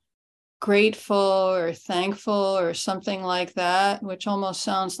than grateful or thankful or something like that, which almost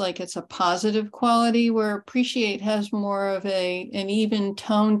sounds like it's a positive quality, where appreciate has more of an even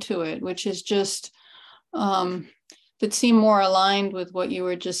tone to it, which is just that seem more aligned with what you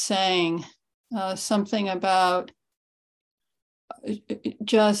were just saying. Something about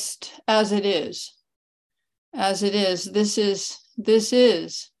just as it is, this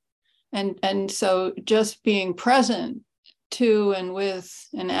is, and so just being present to and with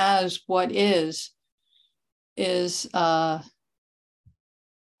and as what is in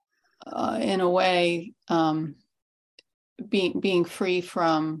a way being free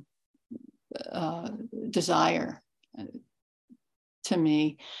from desire to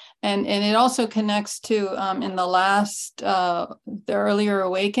me. And it also connects to in the last the earlier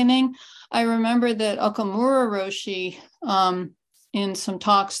awakening. I remember that Okamura Roshi, in some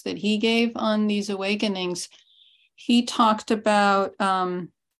talks that he gave on these awakenings, he talked about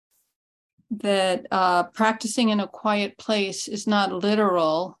that practicing in a quiet place is not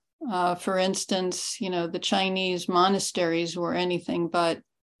literal. For instance, the Chinese monasteries were anything but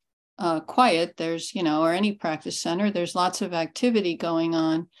quiet. There's, or any practice center, there's lots of activity going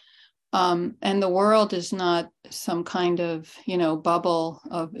on. And the world is not some kind of, bubble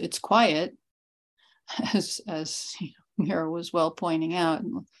of it's quiet, as Mira was well pointing out.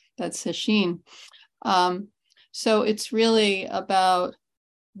 That's Sesshin. So it's really about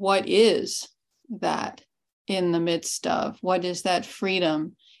what is that in the midst of, what is that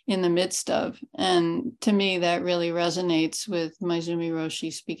freedom in the midst of. And to me, that really resonates with Maizumi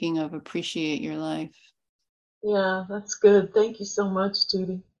Roshi speaking of appreciate your life. Yeah, that's good. Thank you so much,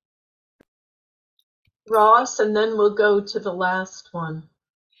 Judy. Ross, and then we'll go to the last one.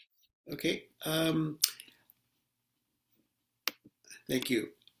 Okay. Thank you.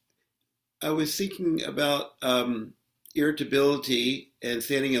 I was thinking about irritability and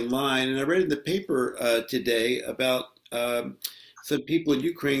standing in line, and I read in the paper today about some people in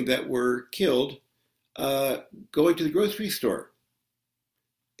Ukraine that were killed going to the grocery store,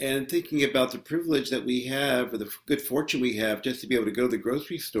 and thinking about the privilege that we have, or the good fortune we have, just to be able to go to the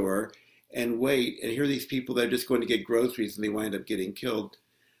grocery store and wait, and here are these people that are just going to get groceries and they wind up getting killed.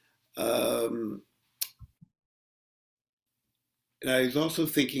 And I was also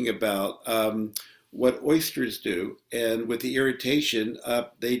thinking about what oysters do, and with the irritation,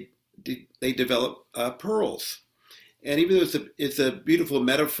 they develop pearls. And even though it's a beautiful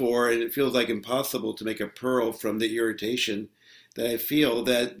metaphor, and it feels like impossible to make a pearl from the irritation that I feel,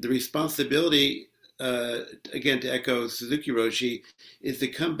 that the responsibility, again, to echo Suzuki Roshi, is to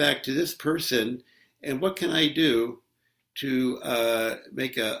come back to this person, and what can I do to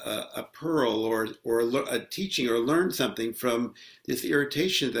make a pearl or a teaching or learn something from this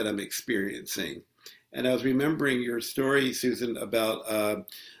irritation that I'm experiencing. And I was remembering your story, Susan, about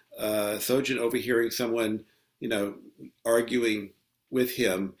Sojin overhearing someone, arguing with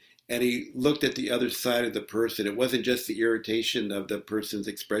him, and he looked at the other side of the person. It wasn't just the irritation of the person's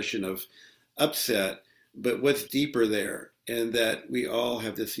expression of upset, but what's deeper there, and that we all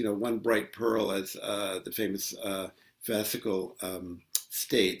have this, one bright pearl, as the famous Vesicle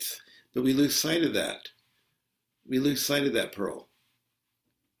states, but we lose sight of that. We lose sight of that pearl.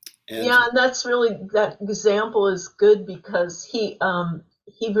 And that's really, that example is good because he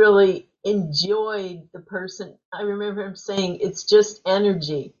really enjoyed the person. I remember him saying it's just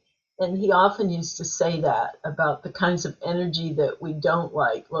energy, and he often used to say that about the kinds of energy that we don't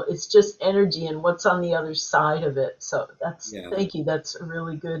like. Well, it's just energy, and what's on the other side of it. So thank you. That's a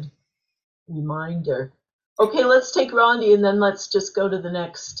really good reminder. Okay, let's take Rondi, and then let's just go to the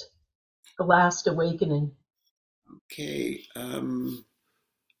last awakening. Okay,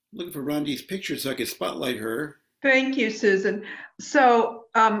 looking for Rondi's picture so I can spotlight her. Thank you, Susan. So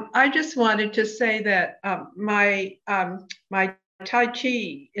I just wanted to say that my Tai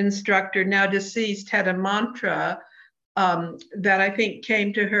Chi instructor, now deceased, had a mantra that I think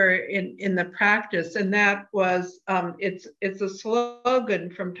came to her in the practice, and that was it's a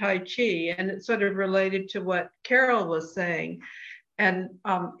slogan from Tai Chi, and it's sort of related to what Carol was saying, and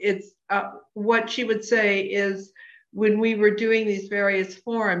it's what she would say is, when we were doing these various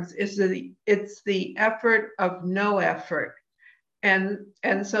forms, it's the effort of no effort, and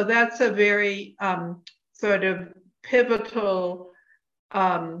so that's a very sort of pivotal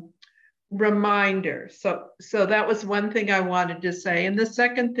reminder. So that was one thing I wanted to say. And the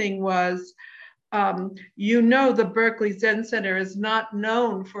second thing was, the Berkeley Zen Center is not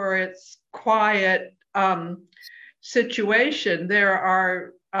known for its quiet situation. There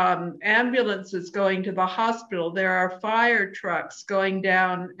are ambulances going to the hospital. There are fire trucks going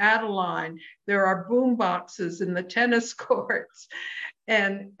down Adeline. There are boom boxes in the tennis courts,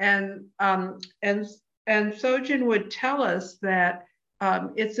 and Sojin would tell us that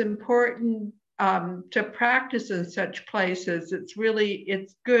it's important to practice in such places.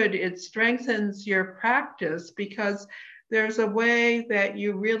 It's good. It strengthens your practice because there's a way that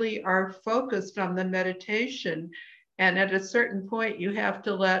you really are focused on the meditation. And at a certain point, you have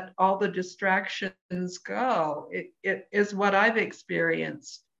to let all the distractions go. It is what I've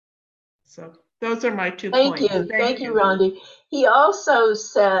experienced. So those are my 2 points. Thank you, Rhonda. He also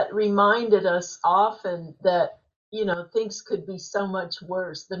reminded us often that, things could be so much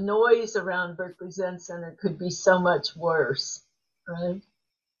worse. The noise around Berkeley Zen Center could be so much worse, right?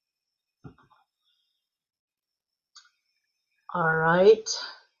 All right.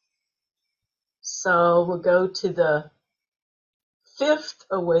 So we'll go to the 5th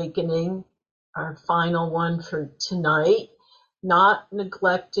awakening, our final one for tonight, not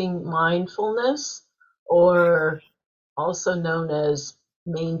neglecting mindfulness, or also known as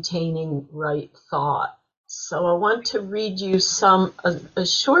maintaining right thought. So I want to read you a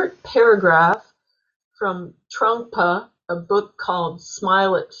short paragraph from Trungpa, a book called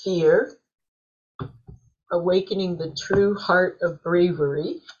Smile at Fear, Awakening the True Heart of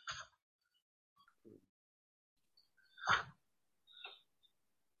Bravery.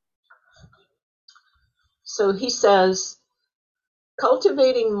 So he says,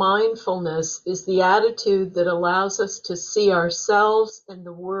 cultivating mindfulness is the attitude that allows us to see ourselves and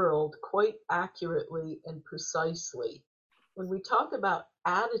the world quite accurately and precisely. When we talk about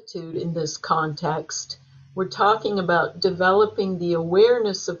attitude in this context, we're talking about developing the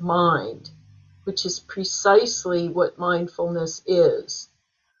awareness of mind, which is precisely what mindfulness is.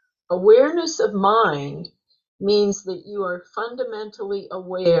 Awareness of mind means that you are fundamentally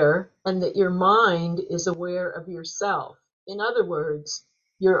aware and that your mind is aware of yourself. In other words,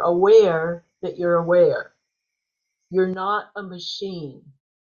 you're aware that you're aware. You're not a machine.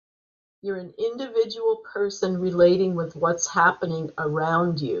 You're an individual person relating with what's happening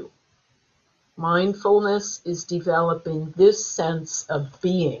around you. Mindfulness is developing this sense of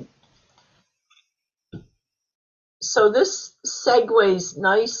being. So this segues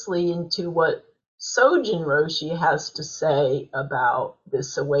nicely into what Sojin Roshi has to say about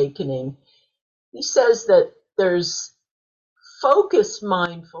this awakening. He says that there's focused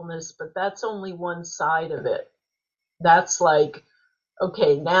mindfulness, but that's only one side of it. That's like,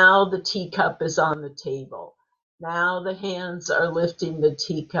 okay, now the teacup is on the table. Now the hands are lifting the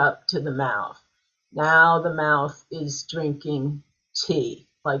teacup to the mouth. Now the mouth is drinking tea,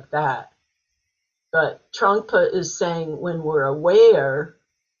 like that. But Trungpa is saying when we're aware,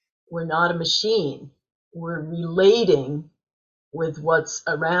 we're not a machine. We're relating with what's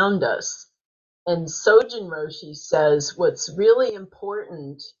around us. And Sojin Roshi says what's really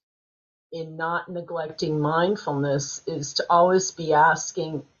important in not neglecting mindfulness is to always be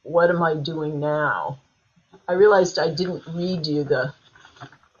asking, what am I doing now? I realized I didn't read you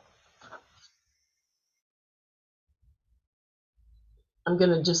I'm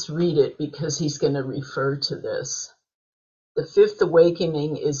going to just read it because he's going to refer to this. The 5th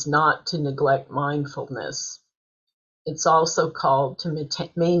awakening is not to neglect mindfulness. It's also called to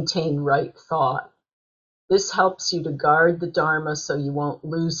maintain right thought. This helps you to guard the Dharma so you won't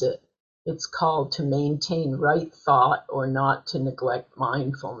lose it. It's called to maintain right thought or not to neglect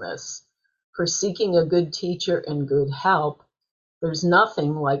mindfulness. For seeking a good teacher and good help, there's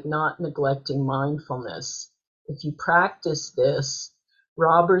nothing like not neglecting mindfulness. If you practice this,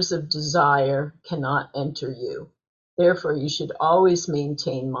 robbers of desire cannot enter you. Therefore, you should always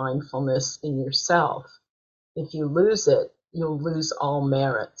maintain mindfulness in yourself. If you lose it, you'll lose all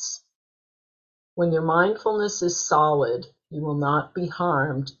merits. When your mindfulness is solid, you will not be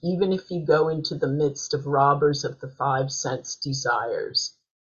harmed, even if you go into the midst of robbers of the 5 sense desires.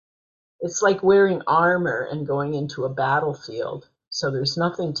 It's like wearing armor and going into a battlefield, so there's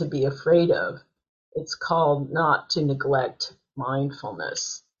nothing to be afraid of. It's called not to neglect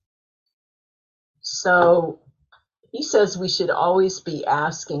mindfulness. So he says we should always be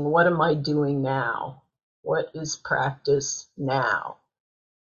asking, what am I doing now? What is practice now?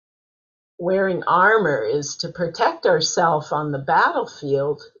 Wearing armor is to protect ourselves on the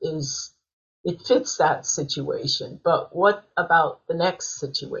battlefield, it fits that situation. But what about the next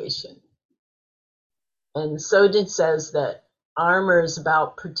situation? And Sojin says that armor is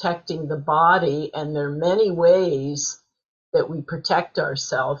about protecting the body, and there are many ways that we protect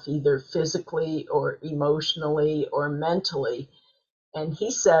ourselves, either physically or emotionally or mentally. And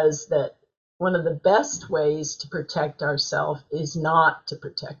he says that one of the best ways to protect ourselves is not to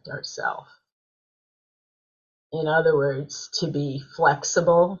protect ourselves. In other words, to be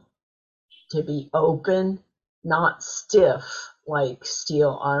flexible, to be open, not stiff like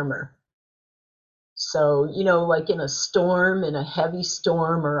steel armor. So, like in a storm, in a heavy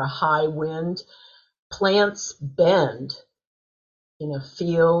storm or a high wind, plants bend. In a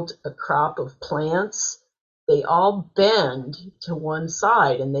field, a crop of plants, they all bend to one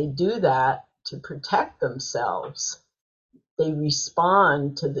side, and they do that to protect themselves. They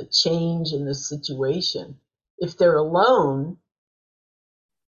respond to the change in the situation. If they're alone,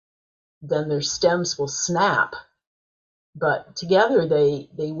 then their stems will snap. But together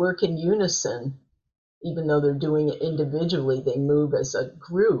they work in unison. Even though they're doing it individually, they move as a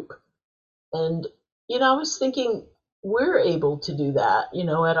group. And, I was thinking, we're able to do that.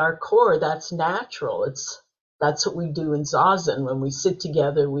 At our core, that's natural. That's what we do in Zazen. When we sit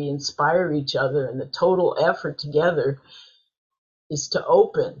together, we inspire each other, and the total effort together is to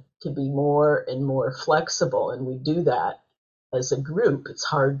open, to be more and more flexible. And we do that as a group. It's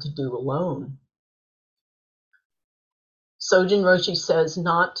hard to do alone. Sojin Roshi says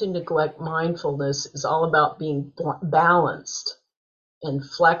not to neglect mindfulness is all about being balanced and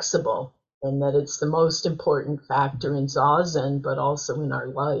flexible, and that it's the most important factor in Zazen, but also in our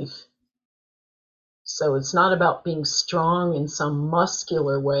life. So it's not about being strong in some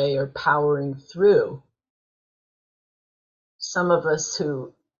muscular way or powering through. Some of us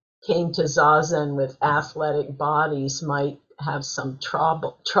who came to Zazen with athletic bodies might have some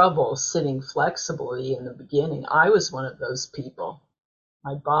trouble sitting flexibly in the beginning. I was one of those people.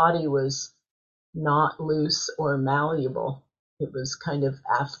 My body was not loose or malleable. It was kind of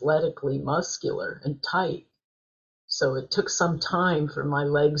athletically muscular and tight. So it took some time for my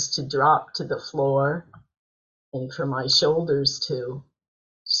legs to drop to the floor and for my shoulders to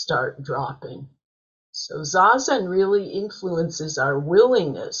start dropping. So Zazen really influences our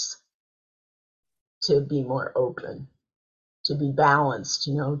willingness to be more open, to be balanced,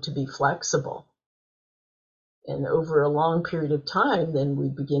 to be flexible. And over a long period of time, then we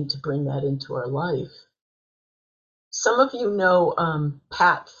begin to bring that into our life. Some of you know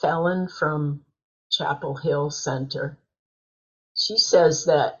Pat Fellon from Chapel Hill Center. She says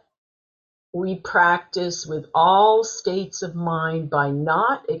that we practice with all states of mind by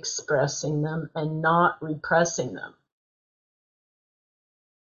not expressing them and not repressing them.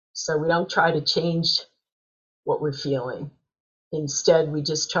 So we don't try to change what we're feeling. Instead, we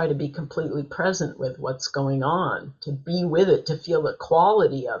just try to be completely present with what's going on, to be with it, to feel the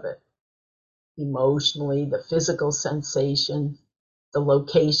quality of it, emotionally, the physical sensation, the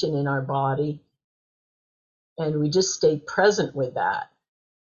location in our body. And we just stay present with that.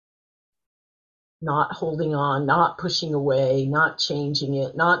 Not holding on, not pushing away, not changing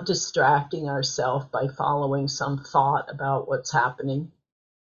it, not distracting ourselves by following some thought about what's happening.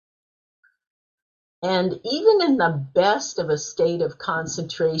 And even in the best of a state of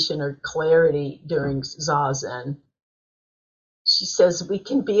concentration or clarity during Zazen, she says we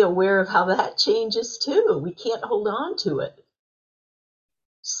can be aware of how that changes too. We can't hold on to it.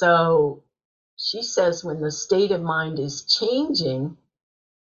 So she says when the state of mind is changing,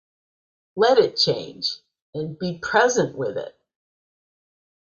 let it change and be present with it.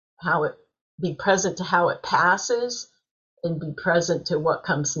 Be present to how it passes and be present to what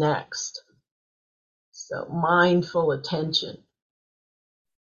comes next. So mindful attention,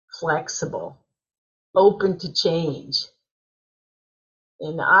 flexible, open to change.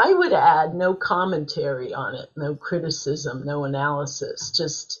 And I would add no commentary on it, no criticism, no analysis,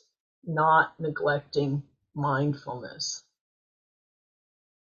 just not neglecting mindfulness.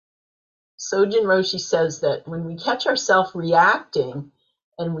 Sojin Roshi says that when we catch ourselves reacting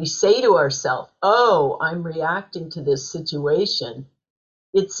and we say to ourselves, oh, I'm reacting to this situation,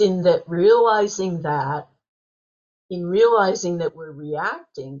 it's in that realizing that we're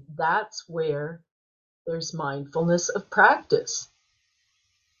reacting, that's where there's mindfulness of practice.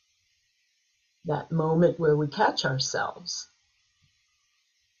 That moment where we catch ourselves.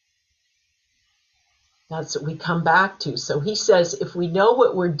 That's what we come back to. So he says, if we know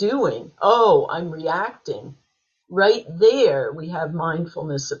what we're doing, oh, I'm reacting, right there we have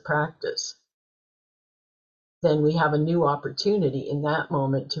mindfulness of practice. Then we have a new opportunity in that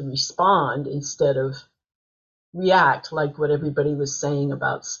moment to respond instead of react, like what everybody was saying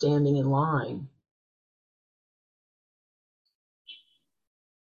about standing in line.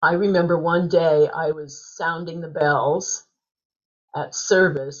 I remember one day I was sounding the bells at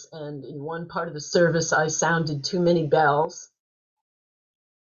service, and in one part of the service I sounded too many bells.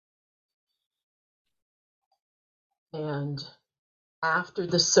 And after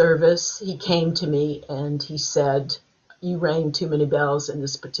the service, he came to me and he said, you rang too many bells in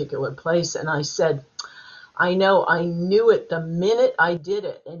this particular place. And I said, I know, I knew it the minute I did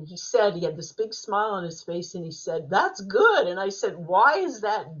it. And he said, he had this big smile on his face, and he said, that's good. And I said, why is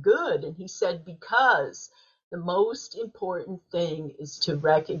that good? And he said, because the most important thing is to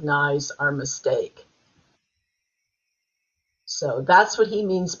recognize our mistake. So that's what he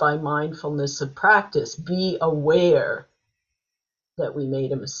means by mindfulness of practice. Be aware that we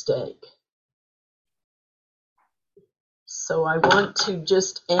made a mistake. So I want to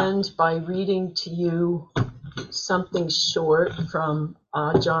just end by reading to you something short from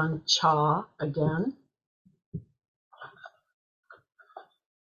Ajahn Chah again.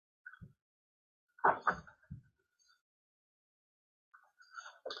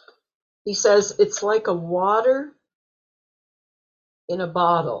 He says, it's like a water in a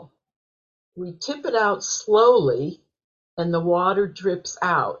bottle. We tip it out slowly and the water drips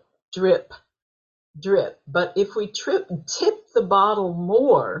out, drip, drip. But if we tip the bottle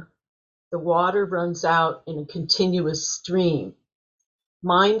more, the water runs out in a continuous stream.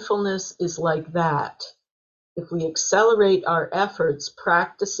 Mindfulness is like that. If we accelerate our efforts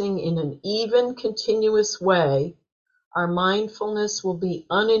practicing in an even, continuous way, our mindfulness will be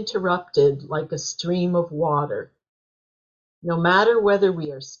uninterrupted like a stream of water. No matter whether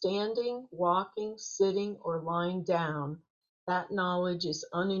we are standing, walking, sitting, or lying down, that knowledge is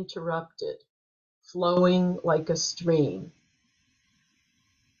uninterrupted, flowing like a stream.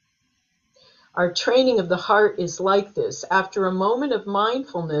 Our training of the heart is like this. After a moment of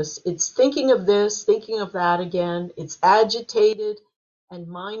mindfulness, it's thinking of this, thinking of that again. It's agitated, and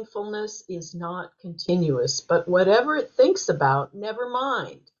mindfulness is not continuous. But whatever it thinks about, never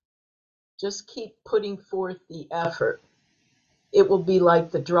mind. Just keep putting forth the effort. It will be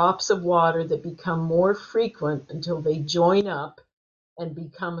like the drops of water that become more frequent until they join up and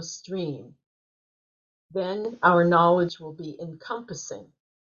become a stream. Then our knowledge will be encompassing.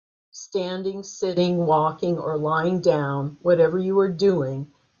 Standing, sitting, walking, or lying down, whatever you are doing,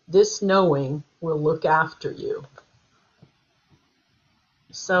 this knowing will look after you.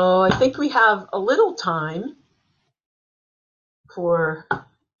 So I think we have a little time for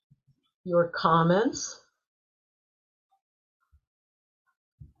your comments.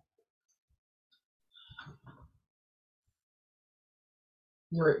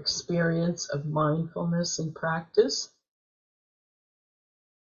 Your experience of mindfulness and practice.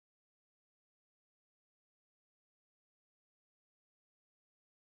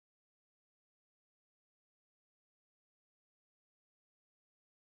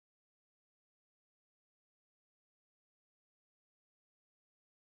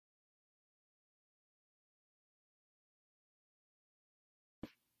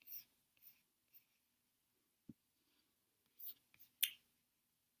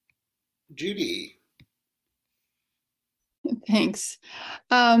 Judy. Thanks.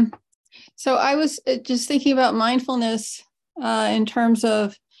 So I was just thinking about mindfulness in terms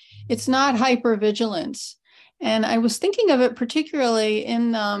of it's not hypervigilance. And I was thinking of it particularly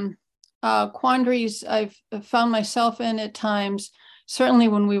in quandaries I've found myself in at times, certainly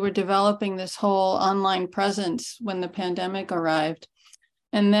when we were developing this whole online presence when the pandemic arrived.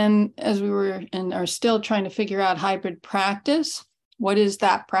 And then as we were and are still trying to figure out hybrid practice, what is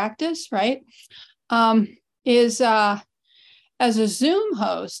that practice, right? As a Zoom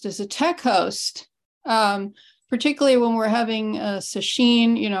host, as a tech host, particularly when we're having a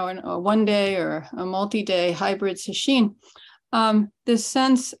sesshin, a one day or a multi-day hybrid sesshin, this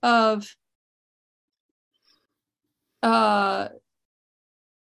sense of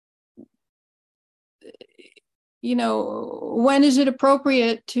when is it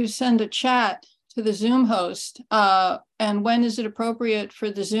appropriate to send a chat to the Zoom host? And when is it appropriate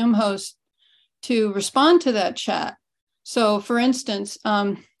for the Zoom host to respond to that chat? So for instance,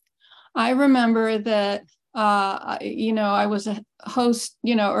 I remember that, I was a host,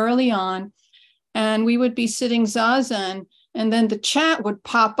 early on, and we would be sitting zazen, and then the chat would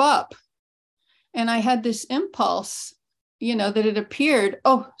pop up. And I had this impulse, that it appeared,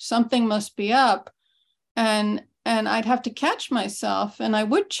 oh, something must be up. And I'd have to catch myself, and I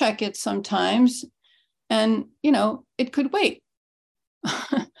would check it sometimes, and, it could wait.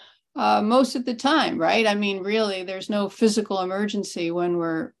 Most of the time, right? I mean, really, there's no physical emergency when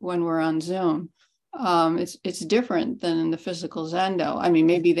we're on Zoom. It's different than in the physical Zendo. I mean,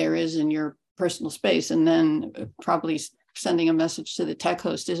 maybe there is in your personal space, and then probably sending a message to the tech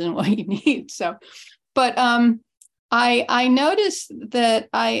host isn't what you need. So, but I noticed that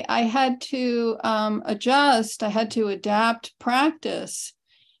I had to adjust. I had to adapt practice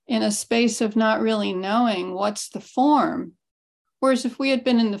in a space of not really knowing what's the form. Whereas if we had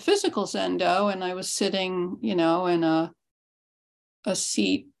been in the physical Zendo and I was sitting, in a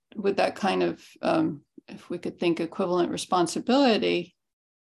seat with that kind of if we could think equivalent responsibility,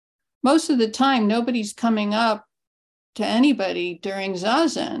 most of the time, nobody's coming up to anybody during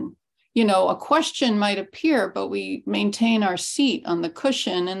Zazen. You know, a question might appear, but we maintain our seat on the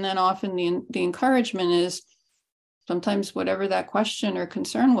cushion. And then often the encouragement is sometimes whatever that question or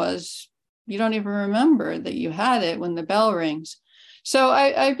concern was, you don't even remember that you had it when the bell rings. So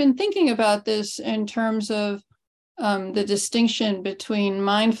I've been thinking about this in terms of the distinction between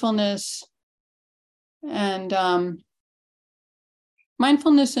mindfulness and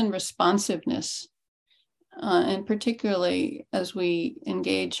responsiveness, and particularly as we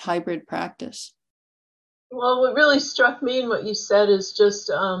engage hybrid practice. Well, what really struck me in what you said is just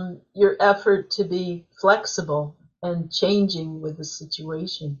your effort to be flexible and changing with the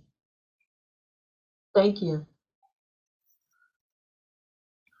situation. Thank you.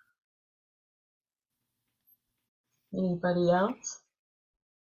 Anybody else?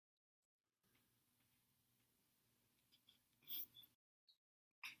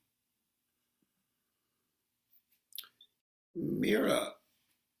 Mira.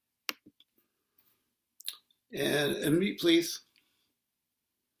 And unmute, please.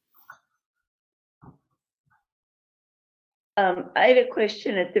 I had a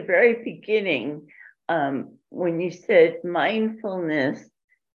question at the very beginning when you said mindfulness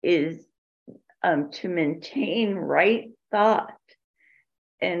is to maintain right thought.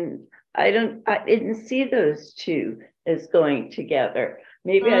 And I didn't see those two as going together.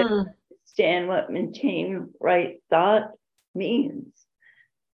 Maybe I don't understand what maintain right thought means.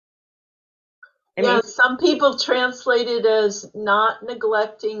 I mean, some people translate it as not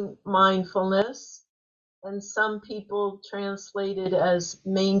neglecting mindfulness, and some people translate it as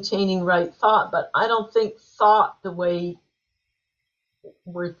maintaining right thought. But I don't think thought the way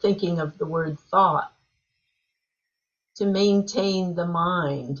we're thinking of the word thought. To maintain the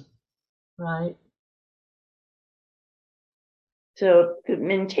mind, right? So to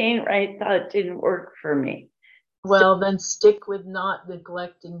maintain right thought didn't work for me. Well, then stick with not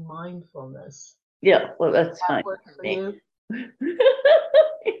neglecting mindfulness. Yeah, well, that's Does that fine work for for me. you?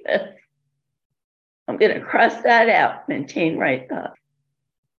 Yes. I'm going to cross that out, maintain right thought.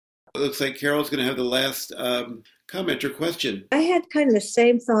 It looks like Carol's going to have the last comment or question. I had kind of the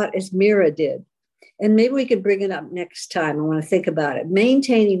same thought as Mira did, and maybe we could bring it up next time. I want to think about it.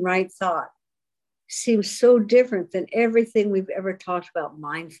 Maintaining right thought seems so different than everything we've ever talked about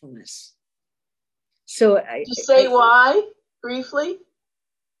mindfulness. So Just say why, briefly.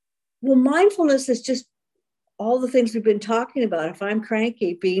 Well, mindfulness is just all the things we've been talking about. If I'm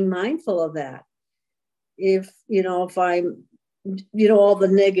cranky, being mindful of that. If I'm, all the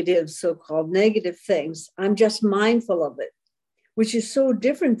negatives, so-called negative things, I'm just mindful of it, which is so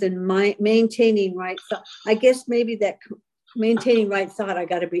different than maintaining right thought. I guess maybe that maintaining right thought, I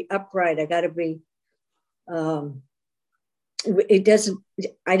got to be upright. I got to be,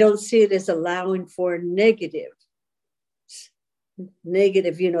 I don't see it as allowing for negative,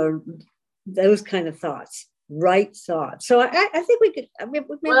 those kind of thoughts, right thoughts. So I think we could,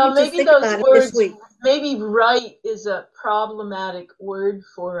 maybe those words, maybe right is a problematic word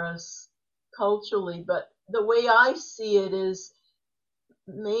for us culturally, but the way I see it is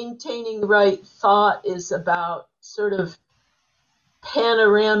maintaining right thought is about sort of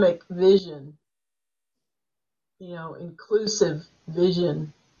panoramic vision, inclusive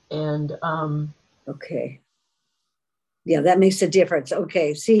vision. And okay. Yeah, that makes a difference.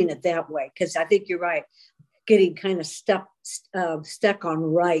 Okay, seeing it that way, because I think you're right. Getting kind of stuck on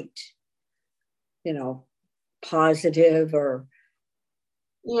right, positive or.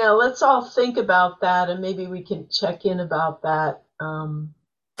 Yeah, let's all think about that, and maybe we can check in about that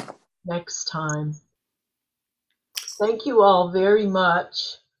next time. Thank you all very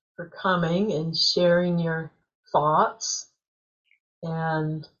much for coming and sharing your thoughts,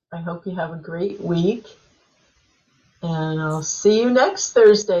 and I hope you have a great week. And I'll see you next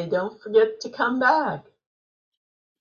Thursday. Don't forget to come back.